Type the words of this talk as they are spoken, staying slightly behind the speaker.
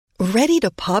Ready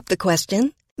to pop the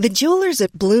question? The jewelers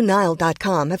at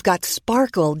BlueNile.com have got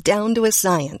sparkle down to a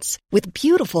science with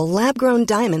beautiful lab-grown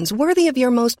diamonds worthy of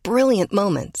your most brilliant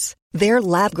moments. Their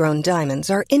lab-grown diamonds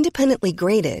are independently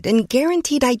graded and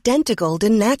guaranteed identical to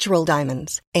natural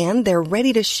diamonds, and they're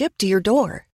ready to ship to your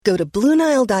door. Go to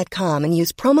BlueNile.com and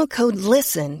use promo code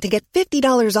LISTEN to get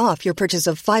 $50 off your purchase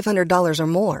of $500 or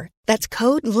more. That's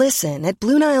code LISTEN at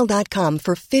BlueNile.com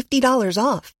for $50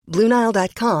 off.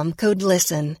 BlueNile.com, code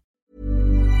LISTEN.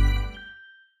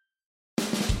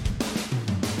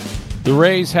 The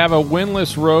Rays have a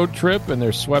winless road trip, and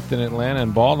they're swept in Atlanta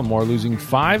and Baltimore, losing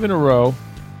 5 in a row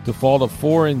to fall to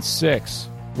 4-6.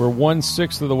 We're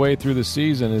 1/6 of the way through the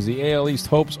season as the AL East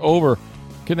hopes over.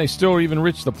 Can they still even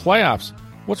reach the playoffs?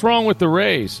 What's wrong with the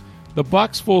Rays? The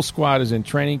Bucs' full squad is in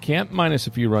training camp, minus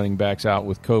a few running backs out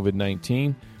with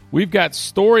COVID-19. We've got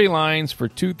storylines for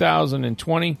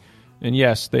 2020, and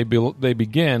yes, they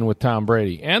begin with Tom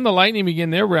Brady. And the Lightning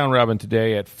begin their round robin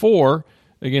today at 4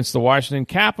 against the Washington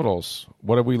Capitals.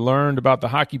 What have we learned about the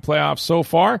hockey playoffs so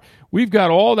far? We've got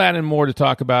all that and more to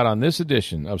talk about on this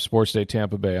edition of Sports Day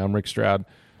Tampa Bay. I'm Rick Stroud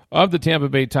of the Tampa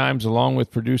Bay Times, along with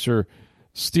producer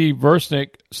Steve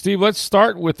Versnick. Steve, let's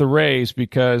start with the Rays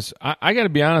because I got to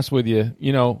be honest with you.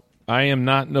 You know, I am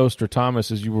not Nostradamus,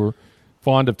 as you were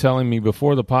fond of telling me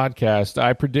before the podcast.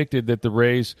 I predicted that the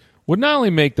Rays would not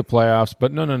only make the playoffs,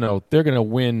 but no, they're going to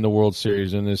win the World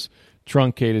Series in this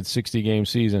truncated 60-game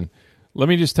season. Let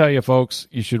me just tell you, folks,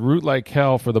 you should root like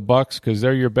hell for the Bucs because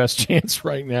they're your best chance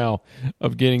right now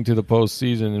of getting to the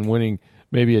postseason and winning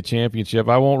maybe a championship.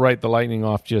 I won't write the Lightning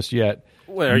off just yet.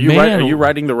 Wait, are you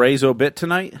writing the Rays obit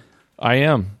tonight? I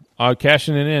am.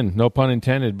 Cashing it in, no pun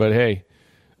intended, but hey.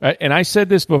 And I said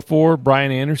this before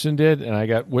Brian Anderson did, and I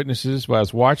got witnesses, but I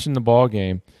was watching the ball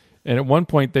game, and at one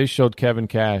point they showed Kevin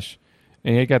Cash,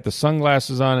 and he got the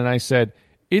sunglasses on, and I said,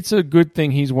 it's a good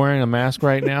thing he's wearing a mask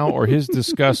right now, or his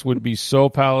disgust would be so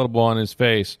palatable on his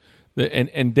face.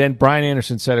 And then Brian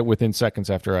Anderson said it within seconds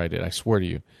after I did. I swear to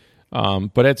you.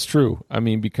 But it's true. I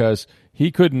mean, because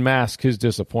he couldn't mask his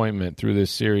disappointment through this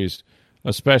series,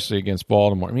 especially against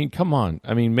Baltimore. I mean, come on.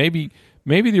 I mean, maybe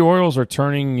the Orioles are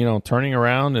turning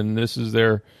around, and this is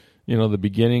their, the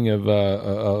beginning of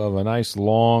a nice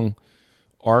long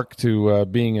arc to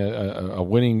being a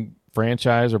winning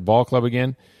franchise or ball club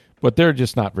again. But they're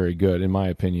just not very good, in my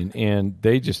opinion, and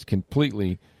they just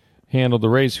completely handled the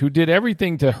Rays, who did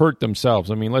everything to hurt themselves.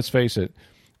 I mean, let's face it,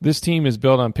 this team is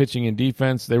built on pitching and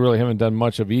defense. They really haven't done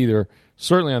much of either,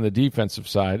 certainly on the defensive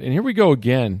side. And here we go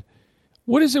again.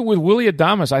 What is it with Willy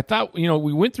Adames? I thought,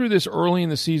 we went through this early in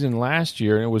the season last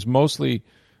year, and it was mostly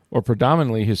or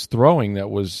predominantly his throwing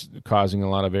that was causing a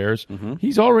lot of errors. Mm-hmm.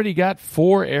 He's already got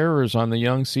 4 errors on the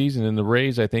young season, and the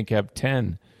Rays, I think, have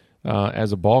 10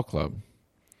 as a ball club.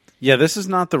 Yeah, this is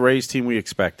not the Rays team we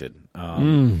expected.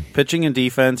 Pitching and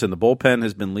defense, and the bullpen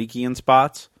has been leaky in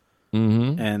spots,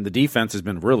 and the defense has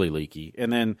been really leaky.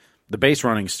 And then the base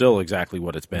running is still exactly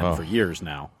what it's been for years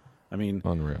now. I mean,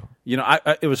 unreal.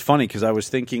 It was funny because I was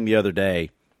thinking the other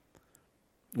day,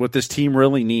 what this team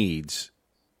really needs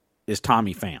is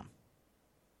Tommy Pham.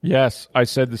 Yes, I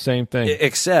said the same thing.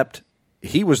 Except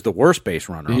he was the worst base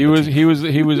runner. He was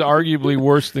arguably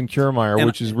worse than Kiermaier,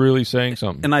 which is really saying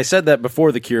something. And I said that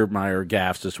before the Kiermaier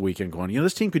gaffes this weekend, going,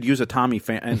 this team could use a Tommy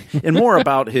Pham, and more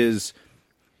about his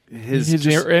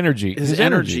energy,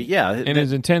 yeah, and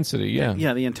his intensity, yeah,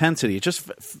 the intensity. It just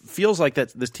feels like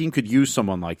that this team could use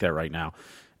someone like that right now.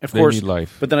 Of they course, need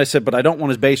life. But then I said, but I don't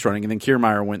want his base running. And then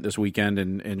Kiermaier went this weekend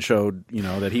and showed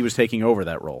that he was taking over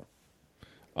that role.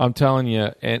 I'm telling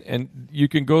you, and you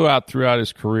can go out throughout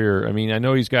his career. I mean, I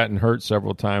know he's gotten hurt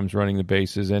several times running the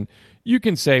bases, and you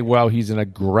can say, well, he's an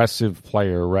aggressive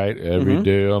player, right? Every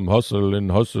day I'm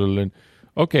hustling.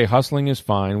 Okay, hustling is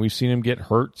fine. We've seen him get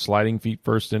hurt sliding feet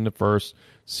first into first,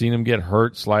 seen him get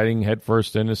hurt sliding head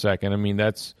first into second. I mean,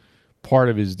 that's part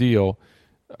of his deal.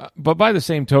 But by the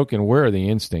same token, where are the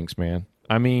instincts, man?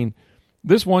 I mean,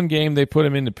 this one game they put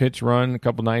him into pitch run a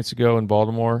couple nights ago in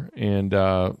Baltimore, and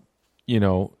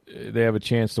they have a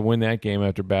chance to win that game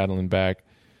after battling back.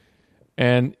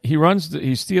 And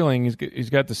he's stealing. He's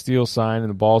got the steal sign, and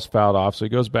the ball's fouled off, so he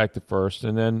goes back to first.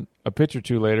 And then a pitch or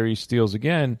two later, he steals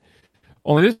again.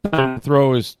 Only this time the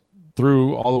throw is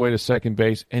through all the way to second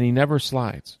base, and he never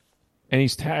slides. And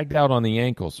he's tagged out on the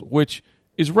ankles, which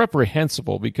is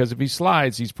reprehensible because if he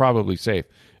slides, he's probably safe.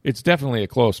 It's definitely a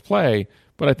close play,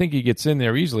 but I think he gets in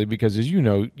there easily because, as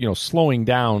slowing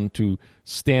down to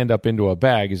stand up into a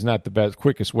bag is not the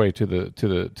quickest way to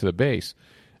the base.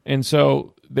 And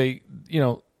so they,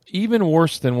 even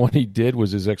worse than what he did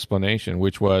was his explanation,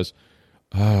 which was,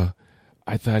 I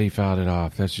thought he fouled it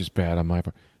off. That's just bad on my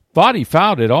part. Thought he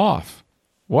fouled it off.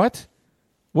 What?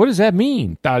 What does that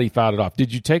mean? Thought he fouled it off.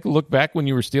 Did you take a look back when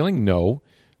you were stealing? No.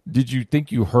 Did you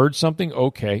think you heard something?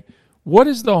 Okay. What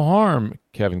is the harm,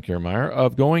 Kevin Kiermaier,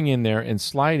 of going in there and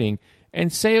sliding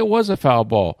and say it was a foul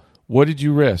ball? What did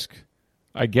you risk?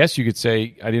 I guess you could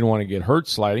say I didn't want to get hurt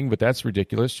sliding, but that's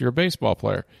ridiculous. You're a baseball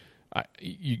player.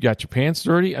 You got your pants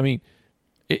dirty? I mean,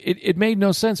 it made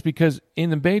no sense because in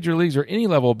the major leagues or any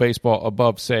level of baseball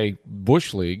above, say,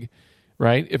 Bush League,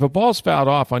 right, if a ball's fouled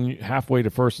off on halfway to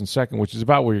first and second, which is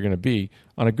about where you're going to be,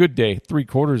 on a good day,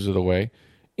 3/4 of the way,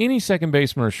 any second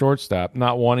baseman or shortstop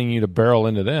not wanting you to barrel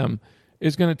into them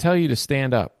is going to tell you to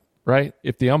stand up, right,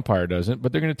 if the umpire doesn't.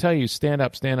 But they're going to tell you stand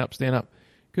up, stand up, stand up,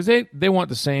 because they want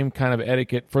the same kind of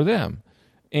etiquette for them.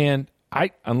 And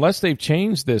unless they've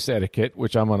changed this etiquette,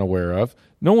 which I'm unaware of,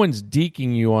 no one's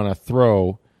deking you on a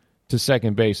throw to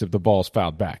second base if the ball's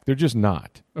fouled back. They're just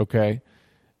not, okay?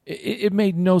 It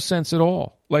made no sense at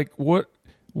all. Like, what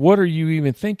are you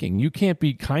even thinking? You can't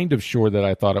be kind of sure that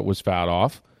I thought it was fouled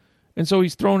off. And so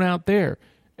he's thrown out there.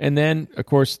 And then, of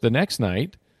course, the next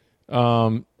night,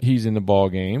 he's in the ball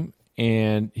game,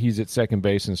 and he's at second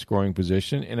base in scoring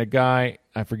position, and a guy,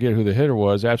 I forget who the hitter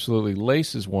was, absolutely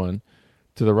laces one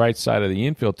to the right side of the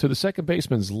infield to the second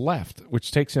baseman's left,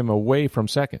 which takes him away from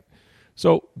second.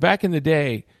 So back in the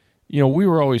day, we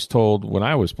were always told when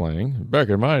I was playing, back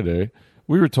in my day,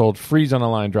 we were told freeze on a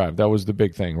line drive. That was the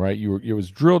big thing, right? It was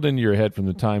drilled into your head from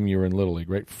the time you were in Little League,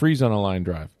 right? Freeze on a line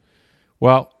drive.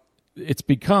 Well, it's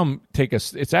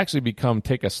actually become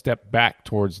take a step back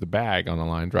towards the bag on a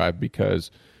line drive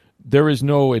because there is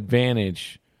no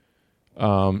advantage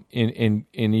in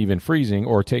even freezing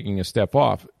or taking a step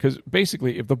off. Because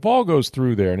basically, if the ball goes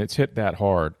through there and it's hit that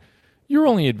hard, you're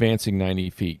only advancing 90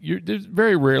 feet.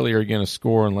 Very rarely are you going to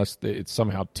score unless it's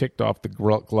somehow ticked off the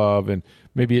glove and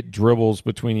maybe it dribbles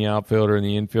between the outfielder and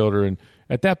the infielder. And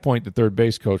at that point, the third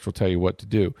base coach will tell you what to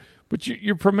do. But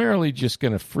you're primarily just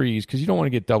going to freeze because you don't want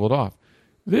to get doubled off.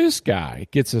 This guy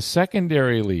gets a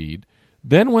secondary lead,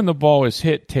 then when the ball is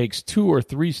hit, takes 2 or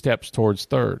 3 steps towards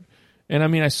third. And,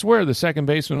 I swear the second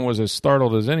baseman was as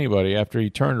startled as anybody after he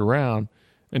turned around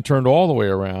and turned all the way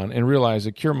around and realized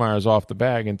that Kiermaier's off the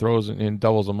bag and throws and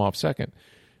doubles him off second.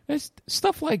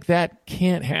 Stuff like that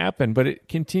can't happen, but it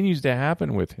continues to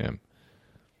happen with him.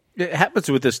 It happens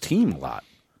with this team a lot.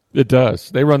 It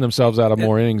does. They run themselves out of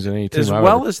more innings than any team I've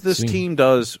well as this team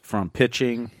does, from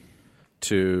pitching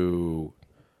to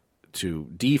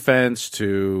defense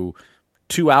to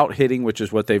out hitting, which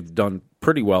is what they've done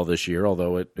pretty well this year,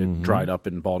 although it dried up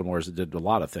in Baltimore as it did a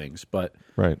lot of things. But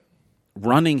right.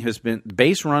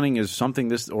 Base running is something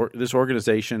this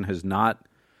organization has not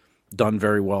done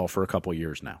very well for a couple of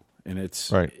years now. And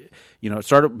it's, right. It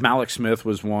started, Malik Smith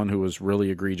was one who was really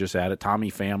egregious at it.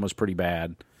 Tommy Pham was pretty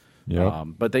bad. Yep.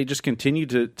 But they just continue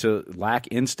to lack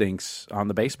instincts on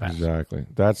the base pass. Exactly.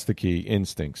 That's the key.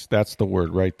 Instincts. That's the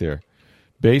word right there.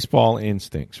 Baseball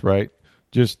instincts, right?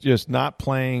 Just not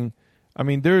playing.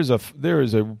 There is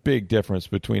a big difference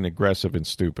between aggressive and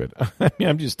stupid.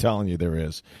 I'm just telling you there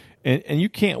is. And you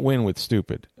can't win with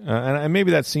stupid. And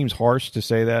maybe that seems harsh to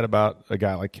say that about a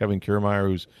guy like Kevin Kiermaier,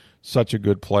 who's such a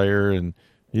good player, and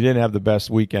he didn't have the best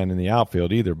weekend in the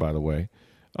outfield either, by the way,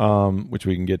 which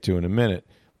we can get to in a minute.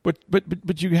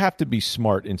 But you have to be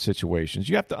smart in situations.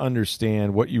 You have to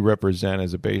understand what you represent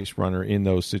as a base runner in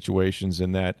those situations,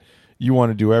 and that you want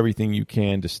to do everything you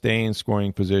can to stay in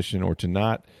scoring position or to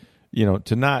not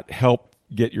help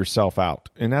get yourself out.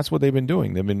 And that's what they've been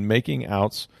doing. They've been making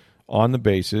outs on the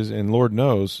bases, and Lord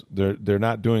knows they're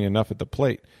not doing enough at the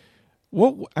plate.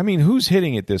 Who's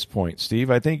hitting at this point,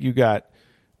 Steve? I think you got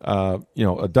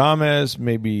Adames,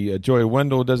 maybe Joey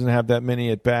Wendell doesn't have that many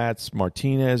at bats.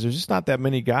 Martinez, there's just not that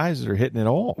many guys that are hitting at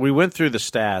all. We went through the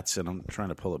stats, and I'm trying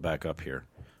to pull it back up here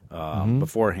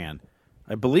beforehand.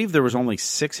 I believe there was only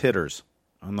 6 hitters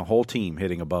on the whole team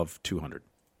hitting above 200.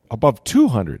 Above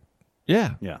 200?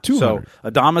 Yeah. 200. So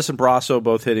Adames and Brasso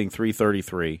both hitting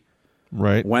 333.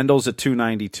 Right. Wendell's at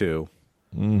 292.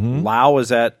 Lau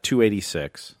is at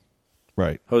 286.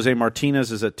 Right. Jose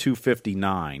Martinez is at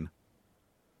 259.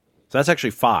 So that's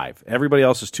actually 5. Everybody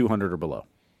else is 200 or below.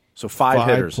 So 5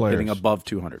 hitters players hitting above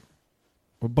 200.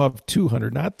 Above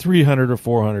 200, not 300 or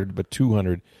 400, but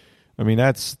 200.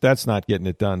 That's not getting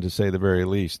it done, to say the very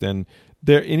least. And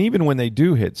even when they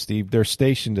do hit, Steve, they're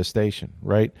station to station,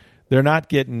 right? They're not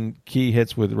getting key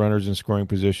hits with runners in scoring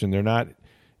position. They're not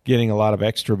getting a lot of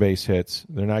extra base hits.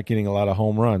 They're not getting a lot of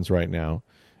home runs right now.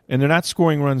 And they're not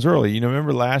scoring runs early.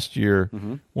 Remember last year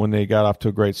when they got off to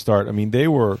a great start? They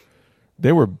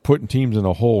were putting teams in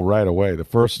a hole right away, the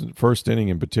first inning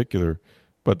in particular,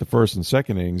 but the first and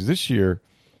second innings. This year,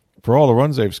 for all the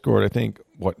runs they've scored, I think,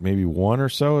 maybe one or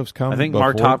so has come. I think before.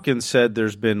 Mark Hopkins said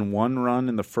there's been one run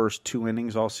in the first 2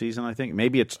 innings all season, I think.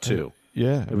 Maybe it's 2.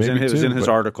 Yeah. It was in his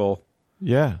article.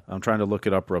 Yeah. I'm trying to look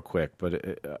it up real quick,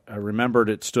 but I remembered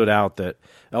it stood out that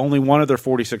only one of their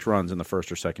 46 runs in the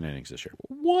first or second innings this year.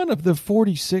 One of the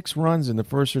 46 runs in the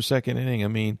first or second inning. I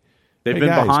mean, they've been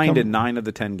behind in 9 of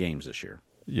the 10 games this year.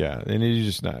 Yeah, and it's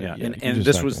just not. Yeah, and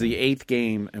this was the 8th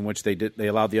game in which they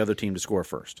allowed the other team to score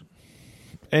first.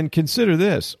 And consider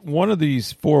this: one of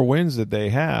these 4 wins that they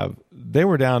have, they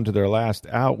were down to their last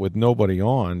out with nobody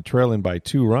on, trailing by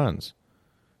 2 runs,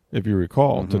 if you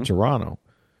recall, to Toronto.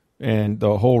 And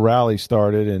the whole rally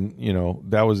started, and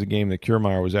that was the game that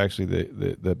Kiermaier was actually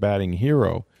the batting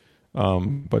hero.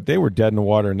 But they were dead in the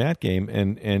water in that game,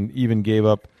 and even gave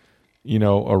up,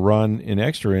 a run in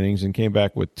extra innings and came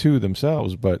back with 2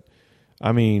 themselves. But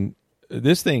I mean,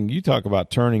 this thing, you talk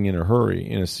about turning in a hurry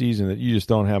in a season that you just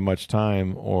don't have much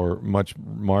time or much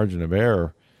margin of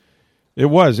error. It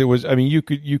was. I mean, you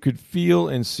could feel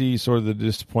and see sort of the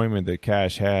disappointment that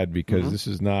Cash had because this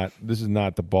is not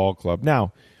the ball club.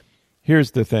 Now,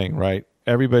 here's the thing, right?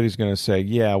 Everybody's going to say,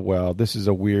 yeah, well, this is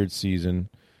a weird season.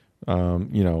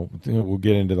 We'll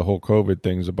get into the whole COVID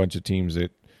thing. There's a bunch of teams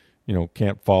that,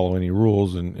 can't follow any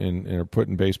rules and are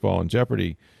putting baseball in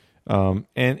jeopardy. And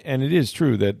it is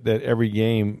true that every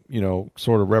game,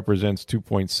 sort of represents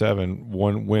 2.7,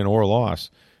 one win or loss,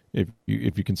 if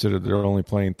you consider they're only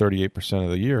playing 38%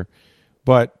 of the year.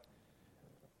 But,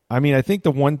 I mean, I think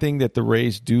the one thing that the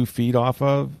Rays do feed off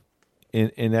of,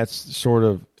 and that's sort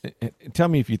of, tell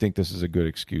me if you think this is a good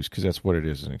excuse, because that's what it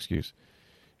is, an excuse.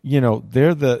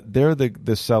 They're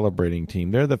the celebrating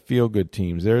team. They're the feel-good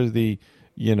teams. They're the,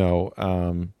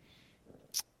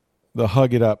 the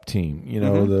hug it up team,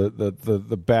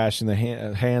 the bash and the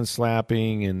hand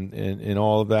slapping and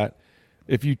all of that.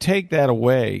 If you take that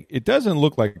away, it doesn't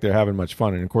look like they're having much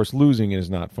fun. And of course, losing is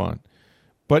not fun.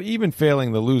 But even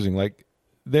failing the losing, like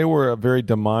they were a very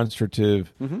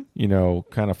demonstrative,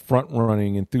 kind of front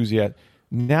running enthusiast.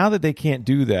 Now that they can't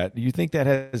do that, do you think that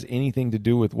has anything to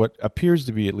do with what appears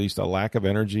to be at least a lack of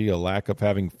energy, a lack of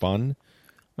having fun?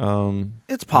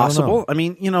 It's possible. I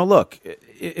mean, look,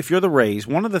 if you're the Rays,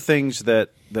 one of the things that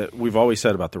we've always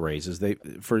said about the Rays is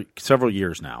for several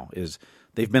years now, is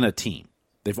they've been a team.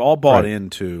 They've all bought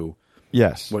into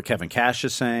what Kevin Cash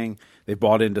is saying. They've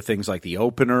bought into things like the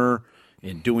opener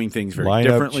and doing things very lineup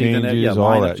differently changes, than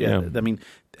all that. I mean,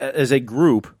 as a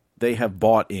group, they have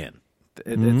bought in.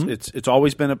 It's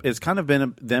always been it's kind of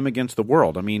been them against the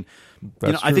world. I mean,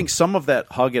 I think some of that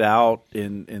hug it out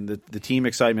in the team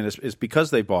excitement is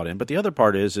because they bought in. But the other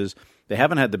part is they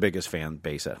haven't had the biggest fan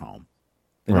base at home.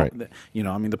 Right.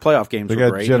 I mean, the playoff games they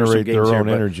were great. They got to generate their own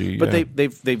energy. But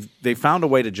they've found a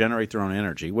way to generate their own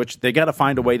energy, which they got to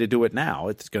find a way to do it now.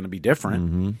 It's going to be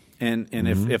different. And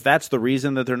if that's the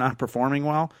reason that they're not performing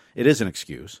well, it is an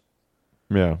excuse.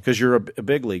 Yeah. Because you're a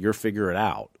big leaguer, figure it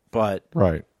out. But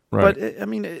right. But I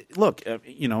mean, look,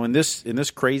 in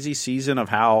this crazy season of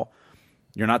how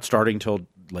you're not starting till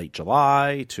late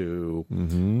July to,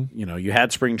 you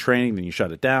had spring training, then you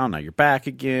shut it down, now you're back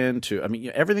again to, I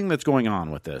mean, everything that's going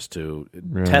on with this, to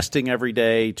testing every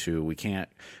day, to we can't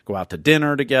go out to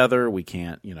dinner together, we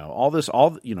can't,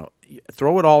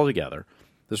 throw it all together.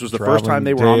 This was the first time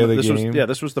they were on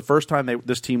this was the first time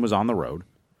this team was on the road.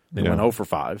 They went 0 for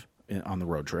 5 on the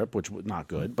road trip, which was not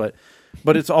good, but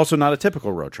it's also not a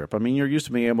typical road trip. I mean, you're used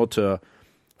to being able to,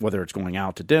 whether it's going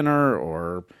out to dinner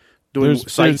or doing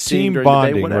sightseeing team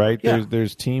bonding, right? Yeah.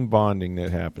 There's team bonding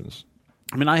that happens.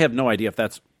 I mean, I have no idea if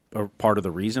that's a part of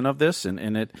the reason of this.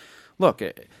 And it, look,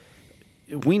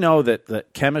 we know that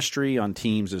chemistry on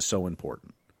teams is so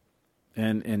important,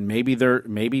 and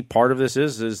maybe part of this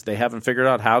is they haven't figured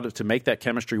out how to make that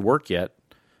chemistry work yet,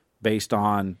 based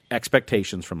on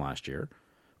expectations from last year,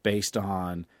 based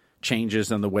on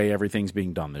changes in the way everything's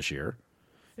being done this year.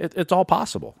 It's all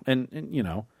possible. And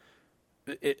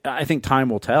I think time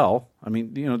will tell. I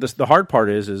mean, the hard part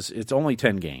is it's only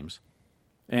 10 games.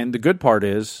 And the good part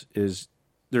is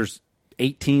there's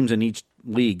 8 teams in each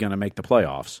league going to make the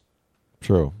playoffs.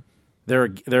 True.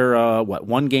 They're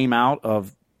one game out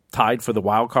of tied for the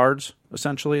wild cards,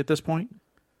 essentially, at this point.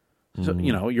 So,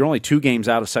 you're only 2 games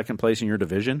out of second place in your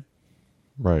division.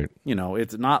 Right.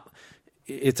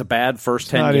 It's a bad first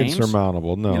 10 games. Not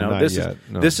insurmountable. No, not yet.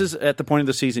 No. This is at the point of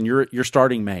the season. You're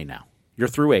starting May now. You're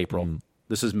through April.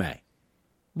 This is May.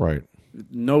 Right.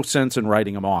 No sense in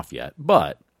writing them off yet,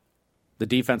 but the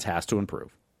defense has to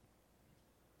improve.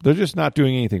 They're just not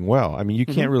doing anything well. I mean, you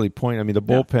can't really point. I mean, the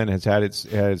bullpen has had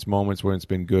its moments when it's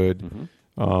been good.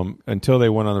 Until they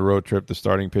went on the road trip, the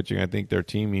starting pitching, I think their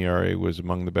team ERA was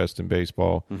among the best in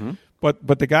baseball.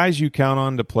 But the guys you count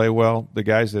on to play well, the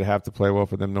guys that have to play well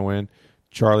for them to win,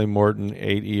 Charlie Morton,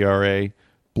 8 ERA,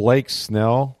 Blake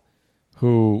Snell,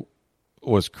 who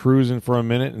was cruising for a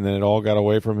minute, and then it all got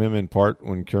away from him in part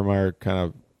when Kiermaier kind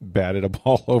of batted a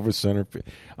ball over center field.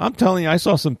 I'm telling you, I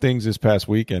saw some things this past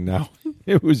weekend now.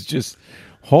 It was just,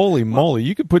 holy moly.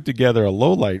 You could put together a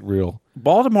low-light reel.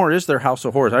 Baltimore is their house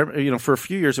of horrors. For a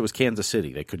few years it was Kansas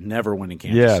City. They could never win in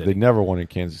Kansas City. Yeah, they never won in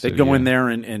Kansas City. They'd go in there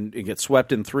and get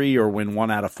swept in 3 or win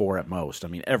 1 out of 4 at most. I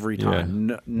mean, every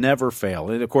time. Never fail.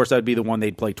 And, of course, that would be the one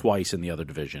they'd play twice in the other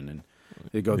division. And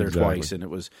they'd go there twice. And it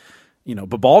was,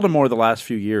 but Baltimore the last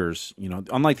few years,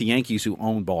 unlike the Yankees who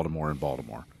own Baltimore,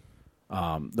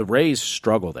 the Rays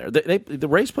struggle there. The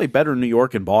Rays play better in New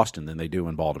York and Boston than they do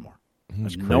in Baltimore.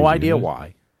 That's crazy, no idea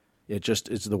why.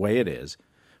 It's the way it is.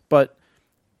 But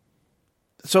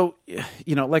so,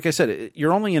 like I said,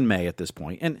 you're only in May at this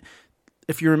point. And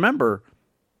if you remember,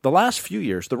 the last few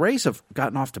years, the Rays have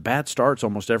gotten off to bad starts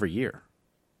almost every year.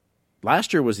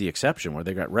 Last year was the exception where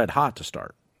they got red hot to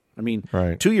start. I mean,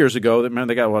 2 years ago,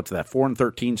 they got to that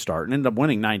 4-13 start and ended up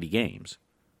winning 90 games.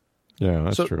 Yeah,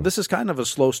 that's true. This is kind of a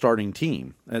slow starting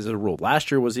team as a rule. Last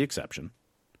year was the exception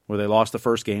where they lost the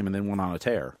first game and then went on a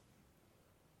tear.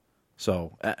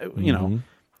 So,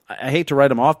 I hate to write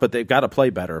them off, but they've got to play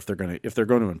better if they're going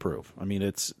to improve. I mean,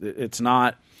 it's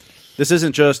not. This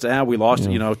isn't just we lost.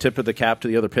 Tip of the cap to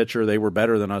the other pitcher. They were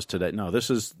better than us today. No, this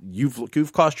is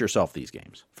you've cost yourself these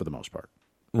games for the most part.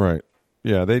 Right.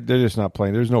 Yeah, they're just not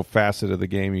playing. There's no facet of the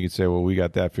game you could say, well, we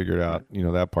got that figured out.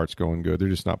 That part's going good. They're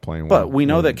just not playing well. But we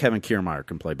know that Kevin Kiermaier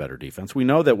can play better defense. We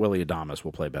know that Willy Adames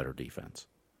will play better defense.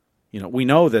 We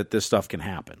know that this stuff can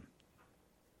happen.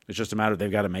 It's just a matter of they've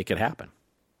got to make it happen.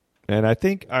 And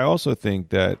I also think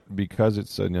that because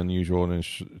it's an unusual and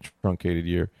truncated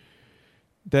year,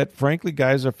 that frankly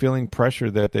guys are feeling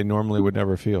pressure that they normally would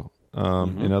never feel.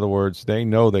 In other words, they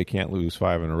know they can't lose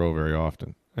 5 in a row very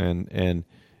often. And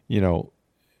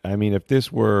if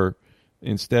this were,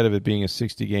 instead of it being a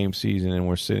 60-game season and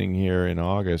we're sitting here in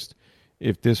August,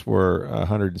 if this were a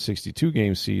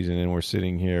 162-game season and we're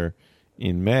sitting here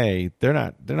in May, they're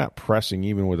not pressing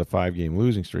even with a 5-game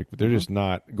losing streak, but they're just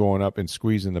not going up and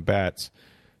squeezing the bats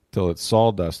till it's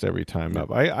sawdust every time up.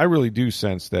 I really do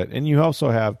sense that. And you also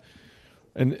have,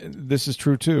 and this is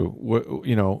true too,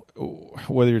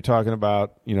 whether you're talking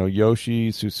about,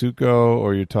 Yoshi Suzuko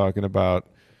or you're talking about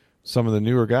some of the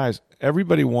newer guys,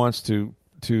 everybody wants to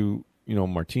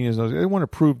Martinez, they want to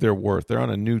prove their worth. They're on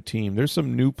a new team. There's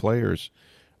some new players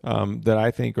that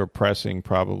I think are pressing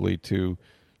probably to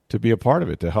be a part of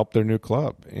it, to help their new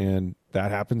club. And that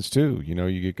happens too.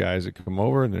 You get guys that come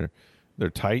over and they're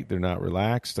tight, they're not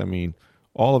relaxed. I mean,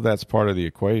 all of that's part of the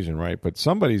equation, right? But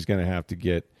somebody's going to have to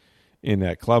get in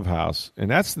that clubhouse. And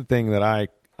that's the thing that I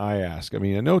ask. I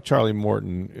mean, I know Charlie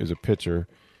Morton is a pitcher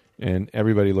and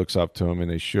everybody looks up to him, and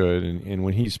they should. And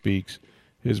when he speaks,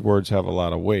 his words have a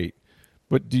lot of weight.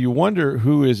 But do you wonder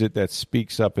who is it that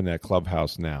speaks up in that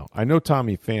clubhouse now? I know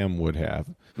Tommy Pham would have.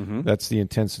 Mm-hmm. That's the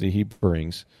intensity he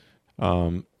brings,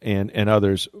 and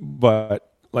others. But,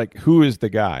 who is the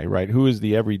guy, right? Who is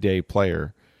the everyday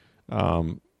player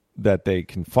that they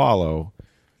can follow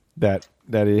that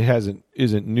it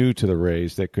isn't new to the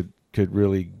Rays that could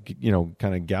really,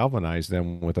 kind of galvanize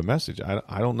them with a message?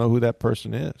 I don't know who that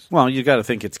person is. Well, you got to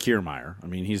think it's Kiermaier. I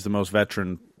mean, he's the most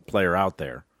veteran player out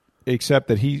there. Except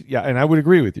that and I would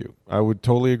agree with you. I would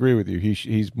totally agree with you.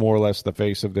 He's more or less the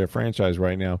face of their franchise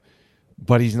right now,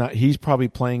 but he's not. He's probably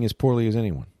playing as poorly as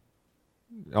anyone,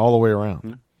 all the way around.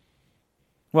 Yeah.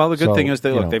 Well, the good thing is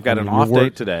they've got an off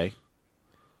day today.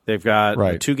 They've got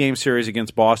a 2-game series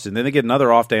against Boston. Then they get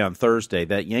another off day on Thursday.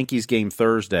 That Yankees game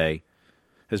Thursday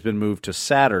has been moved to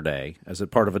Saturday as a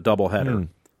part of a doubleheader,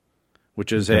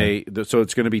 which is so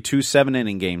it's going to be 2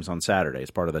 7-inning games on Saturday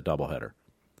as part of the doubleheader.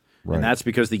 Right. And that's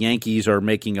because the Yankees are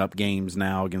making up games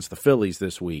now against the Phillies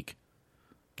this week.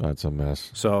 That's a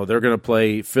mess. So they're going to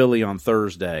play Philly on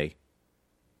Thursday.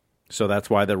 So that's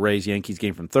why the Rays-Yankees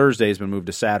game from Thursday has been moved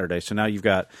to Saturday. So now you've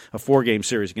got a 4-game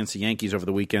series against the Yankees over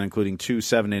the weekend, including 2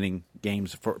 7-inning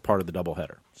games for part of the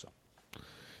doubleheader. So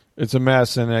it's a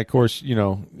mess, and of course,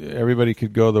 everybody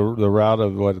could go the route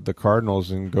of the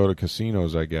Cardinals and go to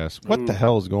casinos, I guess. What the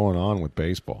hell is going on with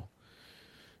baseball?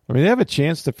 I mean, they have a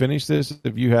chance to finish this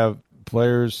if you have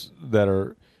players that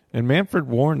are – and Manfred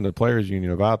warned the players'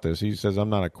 union about this. He says, I'm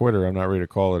not a quitter. I'm not ready to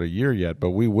call it a year yet,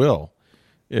 but we will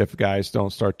if guys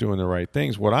don't start doing the right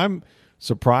things. What I'm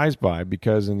surprised by,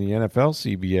 because in the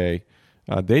NFL CBA,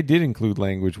 they did include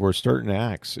language where certain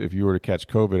acts, if you were to catch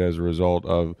COVID as a result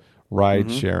of ride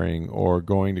sharing or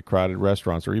going to crowded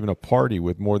restaurants or even a party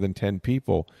with more than 10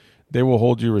 people, they will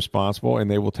hold you responsible and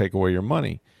they will take away your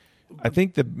money. I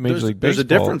think the Major League Baseball... There's a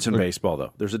difference in baseball,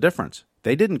 though. There's a difference.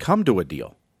 They didn't come to a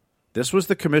deal. This was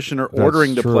the commissioner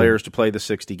ordering the players to play the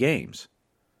 60 games.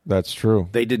 That's true.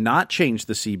 They did not change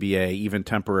the CBA even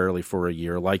temporarily for a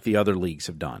year like the other leagues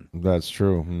have done. That's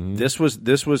true. Mm-hmm.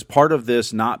 This was part of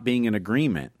this not being an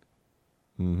agreement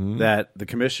that the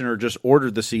commissioner just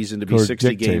ordered the season to be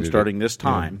 60 games starting this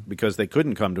time because they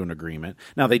couldn't come to an agreement.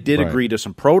 Now, they did agree to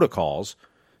some protocols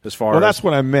as far as... Well, that's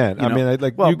what I meant. You know, I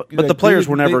mean, but the players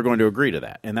were never going to agree to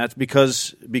that, and that's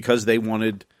because they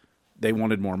wanted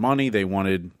more money. They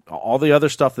wanted all the other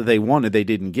stuff that they wanted. They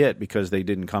didn't get because they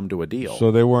didn't come to a deal.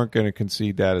 So they weren't going to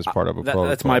concede that as part of a protocol.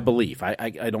 That's my belief. I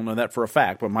don't know that for a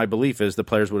fact, but my belief is the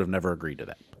players would have never agreed to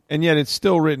that. And yet it's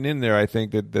still written in there, I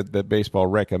think, that baseball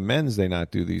recommends they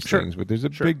not do these things. But there's a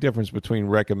big difference between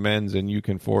recommends and you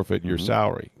can forfeit your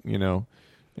salary, you know.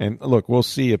 And look, we'll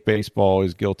see if baseball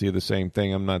is guilty of the same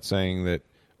thing. I'm not saying that,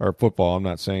 or football, I'm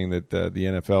not saying that the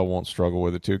NFL won't struggle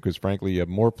with it too, because frankly you have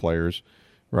more players,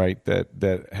 right,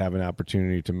 that have an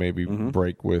opportunity to maybe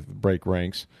break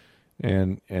ranks.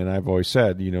 And I've always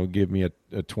said, you know, give me a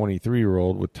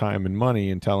 23-year-old with time and money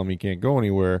and tell him he can't go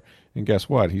anywhere, and guess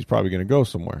what? He's probably going to go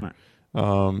somewhere.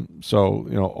 Right. So,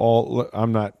 you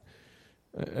know,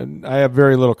 I have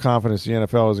very little confidence the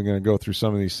NFL isn't going to go through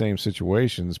some of these same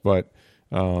situations, but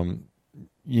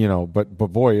you know, but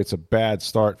boy, it's a bad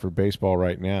start for baseball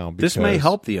right now. This may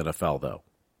help the NFL though.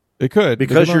 It could,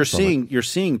 because you're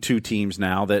seeing two teams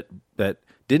now that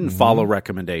didn't follow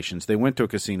recommendations. They went to a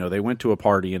casino, they went to a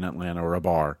party in Atlanta or a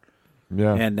bar,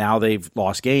 and now they've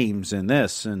lost games in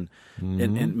this, and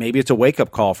maybe it's a wake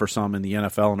up call for some in the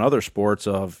NFL and other sports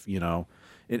of, you know.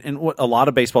 And what a lot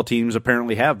of baseball teams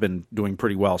apparently have been doing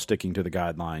pretty well, sticking to the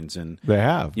guidelines, and they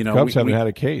have. You know, Cubs haven't had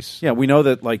a case. Yeah, we know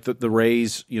that like the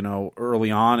Rays, you know,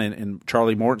 early on, and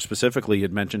Charlie Morton specifically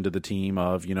had mentioned to the team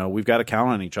of, you know, we've got to count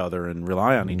on each other and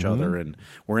rely on each other, and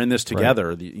we're in this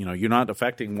together. Right. You know, you're not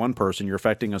affecting one person; you're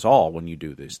affecting us all when you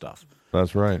do this stuff.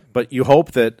 That's right. But you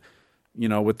hope that, you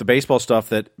know, with the baseball stuff,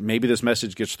 that maybe this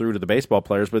message gets through to the baseball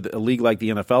players, but a league like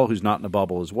the NFL, who's not in a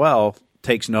bubble as well,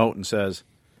 takes note and says,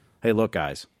 hey, look,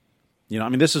 guys, you know, I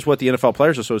mean, this is what the NFL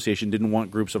Players Association didn't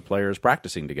want groups of players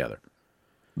practicing together.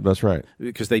 That's right.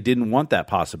 Because they didn't want that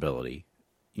possibility,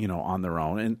 you know, on their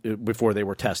own and before they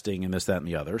were testing and this, that, and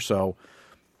the other. So,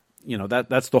 you know,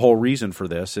 that's the whole reason for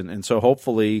this. And so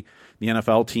hopefully the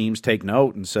NFL teams take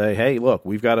note and say, hey, look,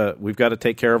 we've got to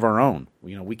take care of our own.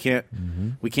 You know, we can't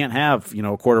have, you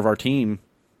know, a quarter of our team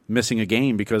missing a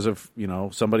game because of, you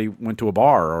know, somebody went to a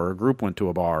bar or a group went to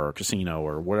a bar or a casino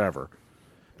or whatever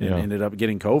and ended up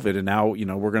getting COVID. And now, you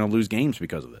know, we're going to lose games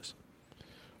because of this.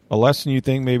 A lesson you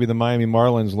think maybe the Miami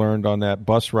Marlins learned on that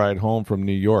bus ride home from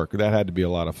New York. That had to be a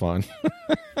lot of fun.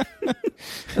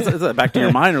 That's back to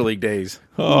your minor league days.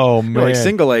 Oh, man. You're like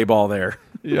single A ball there.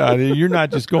 Yeah, you're not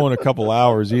just going a couple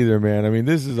hours either, man. I mean,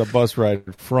 this is a bus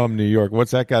ride from New York. What's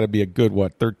that got to be a good,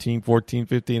 13, 14,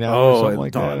 15 hours, something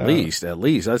like that? At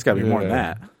least. That's got to be more than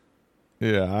that.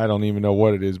 Yeah, I don't even know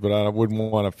what it is, but I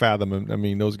wouldn't want to fathom it. I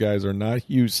mean, those guys are not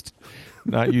used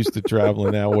to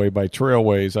traveling that way by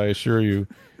trailways, I assure you.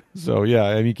 So, yeah,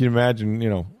 and you can imagine, you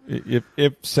know,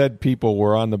 if said people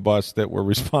were on the bus that were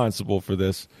responsible for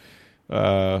this,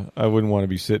 I wouldn't want to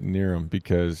be sitting near them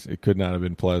because it could not have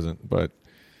been pleasant. But,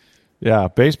 yeah,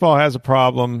 baseball has a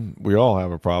problem. We all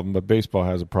have a problem, but baseball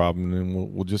has a problem,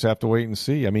 and we'll just have to wait and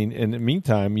see. I mean, in the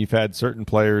meantime, you've had certain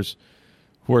players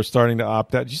who are starting to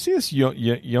opt out. Did you see this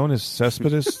Yoenis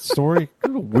Cespedes story?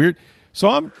 Kind of weird. So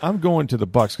I'm going to the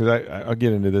Bucks because I'll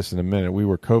get into this in a minute. We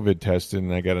were COVID tested,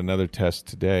 and I got another test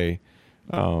today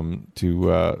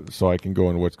so I can go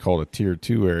into what's called a Tier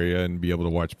 2 area and be able to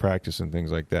watch practice and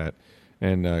things like that.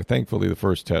 And thankfully, the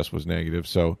first test was negative.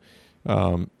 So,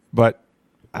 but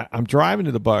I'm driving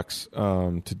to the Bucks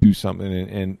to do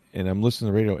something, and I'm listening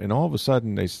to the radio, and all of a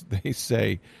sudden they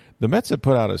say the Mets have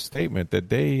put out a statement that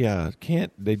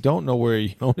they don't know where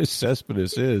Yoenis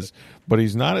Cespedes is, but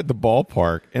he's not at the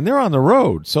ballpark, and they're on the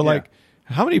road. So, like,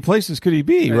 how many places could he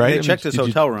be, right? They checked his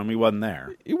hotel room. He wasn't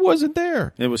there. He wasn't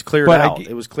there. It was cleared out.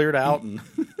 It was cleared out. And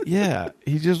yeah,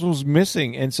 he just was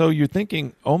missing. And so you're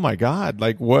thinking, oh, my God,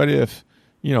 like, what if,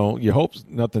 you know, you hope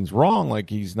nothing's wrong,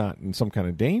 like he's not in some kind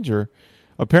of danger.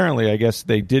 Apparently, I guess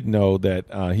they did know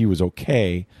that he was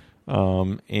okay.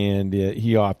 And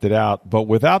he opted out, but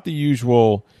without the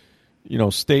usual, you know,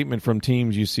 statement from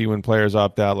teams you see when players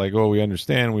opt out, like, "Oh, we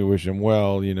understand, we wish him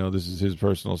well. You know, this is his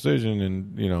personal decision,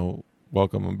 and you know,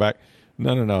 welcome him back."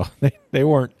 No, they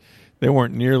weren't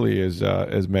nearly as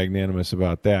magnanimous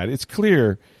about that. It's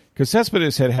clear because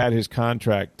Cespedes had his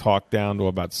contract talked down to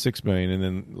about $6 million, and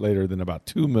then later than about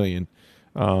 $2 million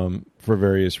for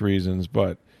various reasons,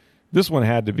 but. This one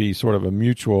had to be sort of a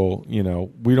mutual,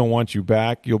 we don't want you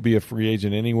back. You'll be a free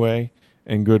agent anyway,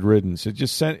 and good riddance. It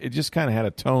just kind of had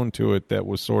a tone to it that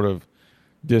was sort of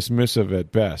dismissive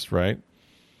at best, right?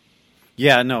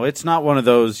 Yeah, no, it's not one of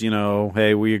those,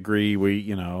 hey, we agree,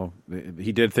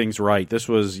 he did things right. This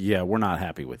was, we're not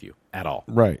happy with you at all.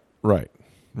 Right.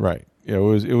 It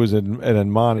was an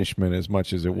admonishment as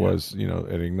much as it was,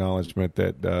 an acknowledgement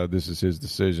that this is his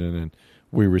decision and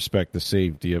we respect the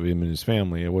safety of him and his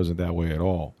family. It wasn't that way at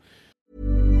all.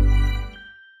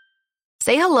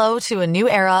 Say hello to a new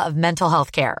era of mental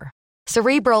health care.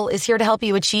 Cerebral is here to help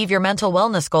you achieve your mental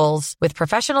wellness goals with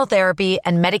professional therapy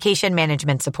and medication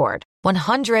management support.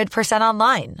 100%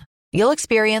 online. You'll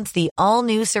experience the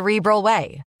all-new Cerebral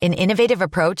Way, an innovative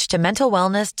approach to mental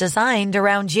wellness designed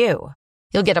around you.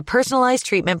 You'll get a personalized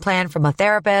treatment plan from a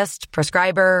therapist,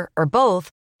 prescriber, or both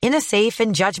in a safe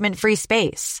and judgment-free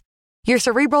space. Your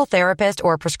Cerebral therapist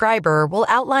or prescriber will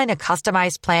outline a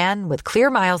customized plan with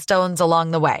clear milestones along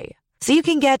the way, so you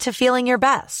can get to feeling your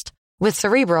best. With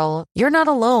Cerebral, you're not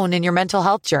alone in your mental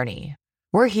health journey.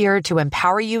 We're here to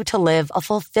empower you to live a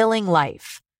fulfilling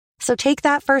life. So take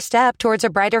that first step towards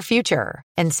a brighter future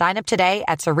and sign up today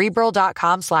at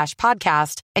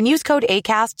Cerebral.com/podcast and use code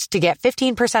ACAST to get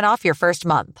 15% off your first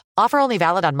month. Offer only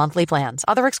valid on monthly plans.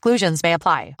 Other exclusions may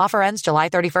apply. Offer ends July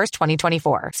 31st,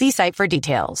 2024. See site for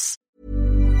details.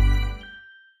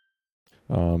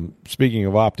 Speaking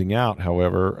of opting out,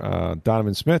 however,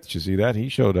 Donovan Smith, did you see that? He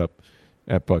showed up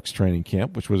at Bucs training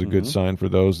camp, which was a good sign for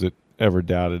those that ever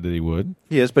doubted that he would.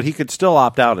 He is, but he could still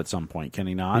opt out at some point, can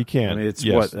he not? He can. I mean, it's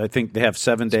yes. I think they have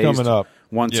 7 days coming up.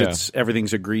 Once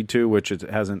everything's agreed to, which it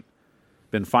hasn't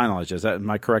been finalized. Am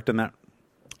I correct in that?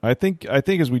 I think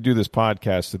as we do this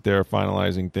podcast that they're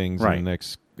finalizing things in the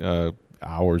next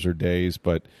hours or days,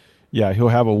 but yeah, he'll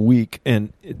have a week,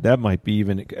 and that might be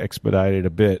even expedited a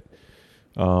bit.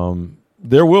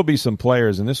 There will be some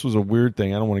players, and this was a weird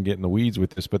thing. I don't want to get in the weeds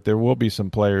with this, but there will be some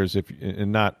players,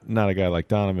 and not a guy like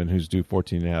Donovan who's due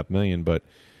 $14.5 million, but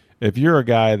if you're a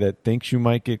guy that thinks you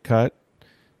might get cut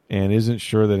and isn't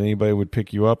sure that anybody would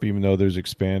pick you up, even though there's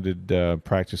expanded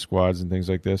practice squads and things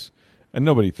like this, and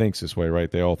nobody thinks this way, right?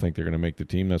 They all think they're going to make the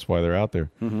team. That's why they're out there.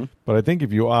 Mm-hmm. But I think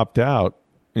if you opt out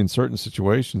in certain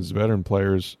situations, veteran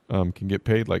players can get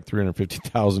paid like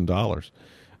 $350,000.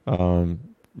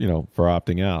 For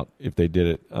opting out if they did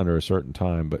it under a certain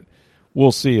time. But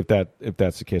we'll see if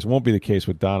that's the case. It won't be the case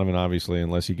with Donovan, obviously,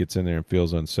 unless he gets in there and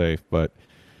feels unsafe. But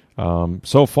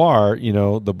so far,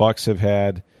 the Bucs have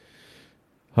had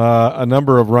a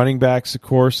number of running backs, of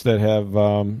course, that have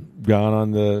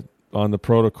gone on the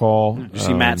protocol. You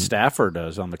see Matt Stafford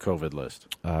is on the COVID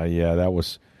list. Yeah, that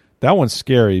one's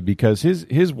scary because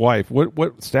his wife,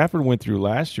 what Stafford went through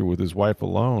last year with his wife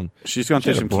alone. She's gone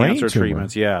through some cancer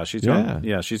treatments. Yeah, she's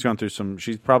gone through some.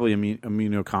 She's probably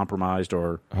immunocompromised,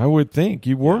 or I would think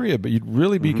you'd worry about. You'd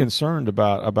really be concerned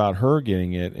about her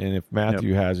getting it, and if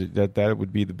Matthew has it, that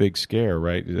would be the big scare,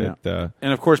 right? Yeah.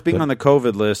 And of course, being on the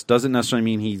COVID list doesn't necessarily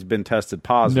mean he's been tested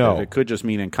positive. No. It could just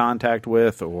mean in contact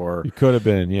with, or he could have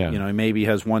been. Yeah, he maybe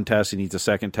has one test. He needs a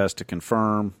second test to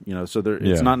confirm. So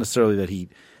it's not necessarily that he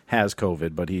has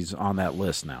COVID, but he's on that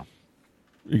list now.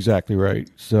 Exactly right.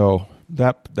 So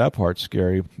that part's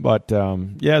scary. But so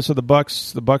the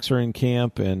Bucs are in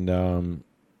camp, and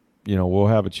we'll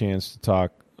have a chance to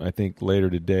talk, I think, later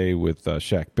today with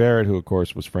Shaq Barrett, who of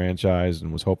course was franchised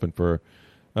and was hoping for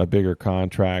a bigger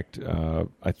contract.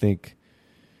 I think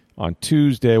on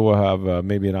Tuesday we'll have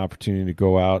maybe an opportunity to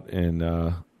go out and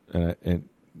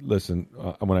listen.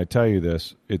 When I tell you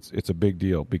this, it's a big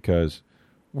deal because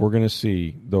we're going to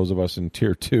see those of us in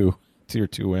Tier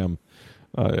 2M.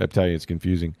 I tell you, it's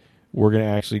confusing. We're going to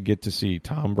actually get to see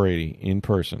Tom Brady in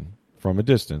person from a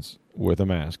distance with a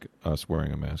mask, us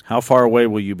wearing a mask. How far away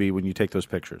will you be when you take those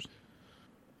pictures?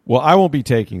 Well, I won't be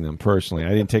taking them personally. I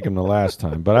didn't take them the last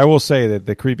time. But I will say that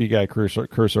the creepy guy, Chris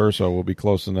Urso, will be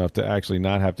close enough to actually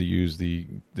not have to use the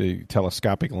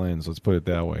telescopic lens. Let's put it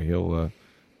that way. He'll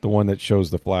the one that shows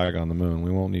the flag on the moon.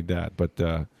 We won't need that. But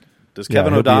does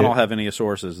Kevin O'Donnell have any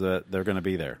sources that they're going to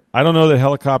be there? I don't know that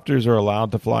helicopters are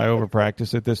allowed to fly over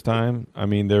practice at this time. I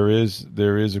mean, there is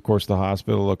of course the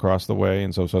hospital across the way,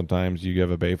 and so sometimes you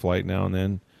have a bay flight now and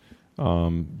then.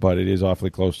 But it is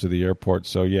awfully close to the airport.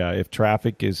 So yeah, if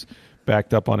traffic is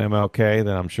backed up on MLK,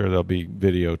 then I'm sure there'll be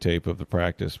videotape of the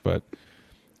practice. But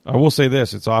I will say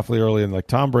this: it's awfully early, and like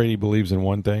Tom Brady believes in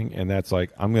one thing, and that's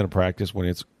like I'm going to practice when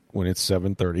it's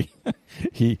 7:30.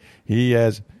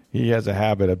 He has a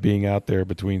habit of being out there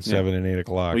between 7 and 8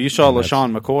 o'clock. Well, you saw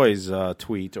LaShawn McCoy's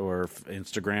tweet or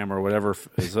Instagram or whatever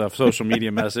his social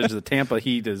media message. The Tampa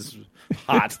Heat is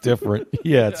hot. It's different.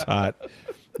 Yeah, it's hot.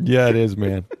 Yeah, it is,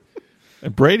 man.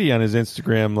 And Brady on his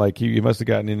Instagram, like he must have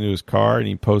gotten into his car and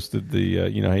he posted the,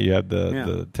 he had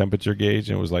the temperature gauge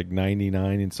and it was like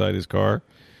 99 inside his car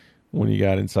when he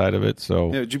got inside of it. So,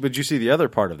 but you see the other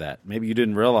part of that. Maybe you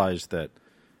didn't realize that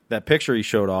picture he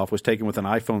showed off was taken with an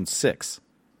iPhone 6.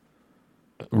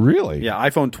 Really? Yeah,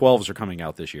 iPhone 12s are coming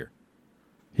out this year.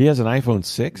 He has an iPhone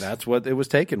 6? That's what it was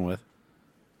taken with.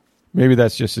 Maybe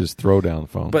that's just his throwdown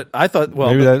phone. But I thought,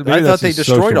 I thought they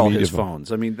destroyed all his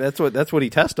phones. I mean, that's what he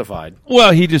testified.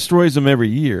 Well, he destroys them every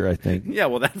year, I think. Yeah,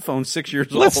 well, that phone's 6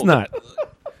 years Let's old. not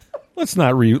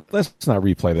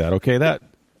replay that. Okay,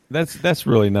 that's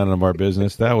really none of our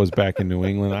business. That was back in New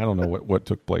England. I don't know what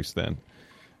took place then.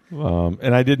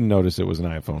 And I didn't notice it was an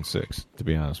iPhone 6, to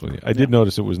be honest with you. I did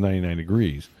notice it was 99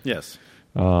 degrees. Yes.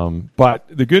 But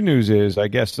the good news is, I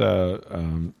guess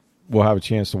we'll have a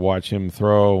chance to watch him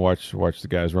throw, watch the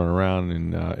guys run around,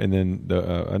 and then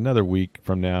another week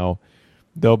from now,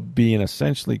 they'll be in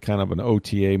essentially kind of an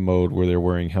OTA mode where they're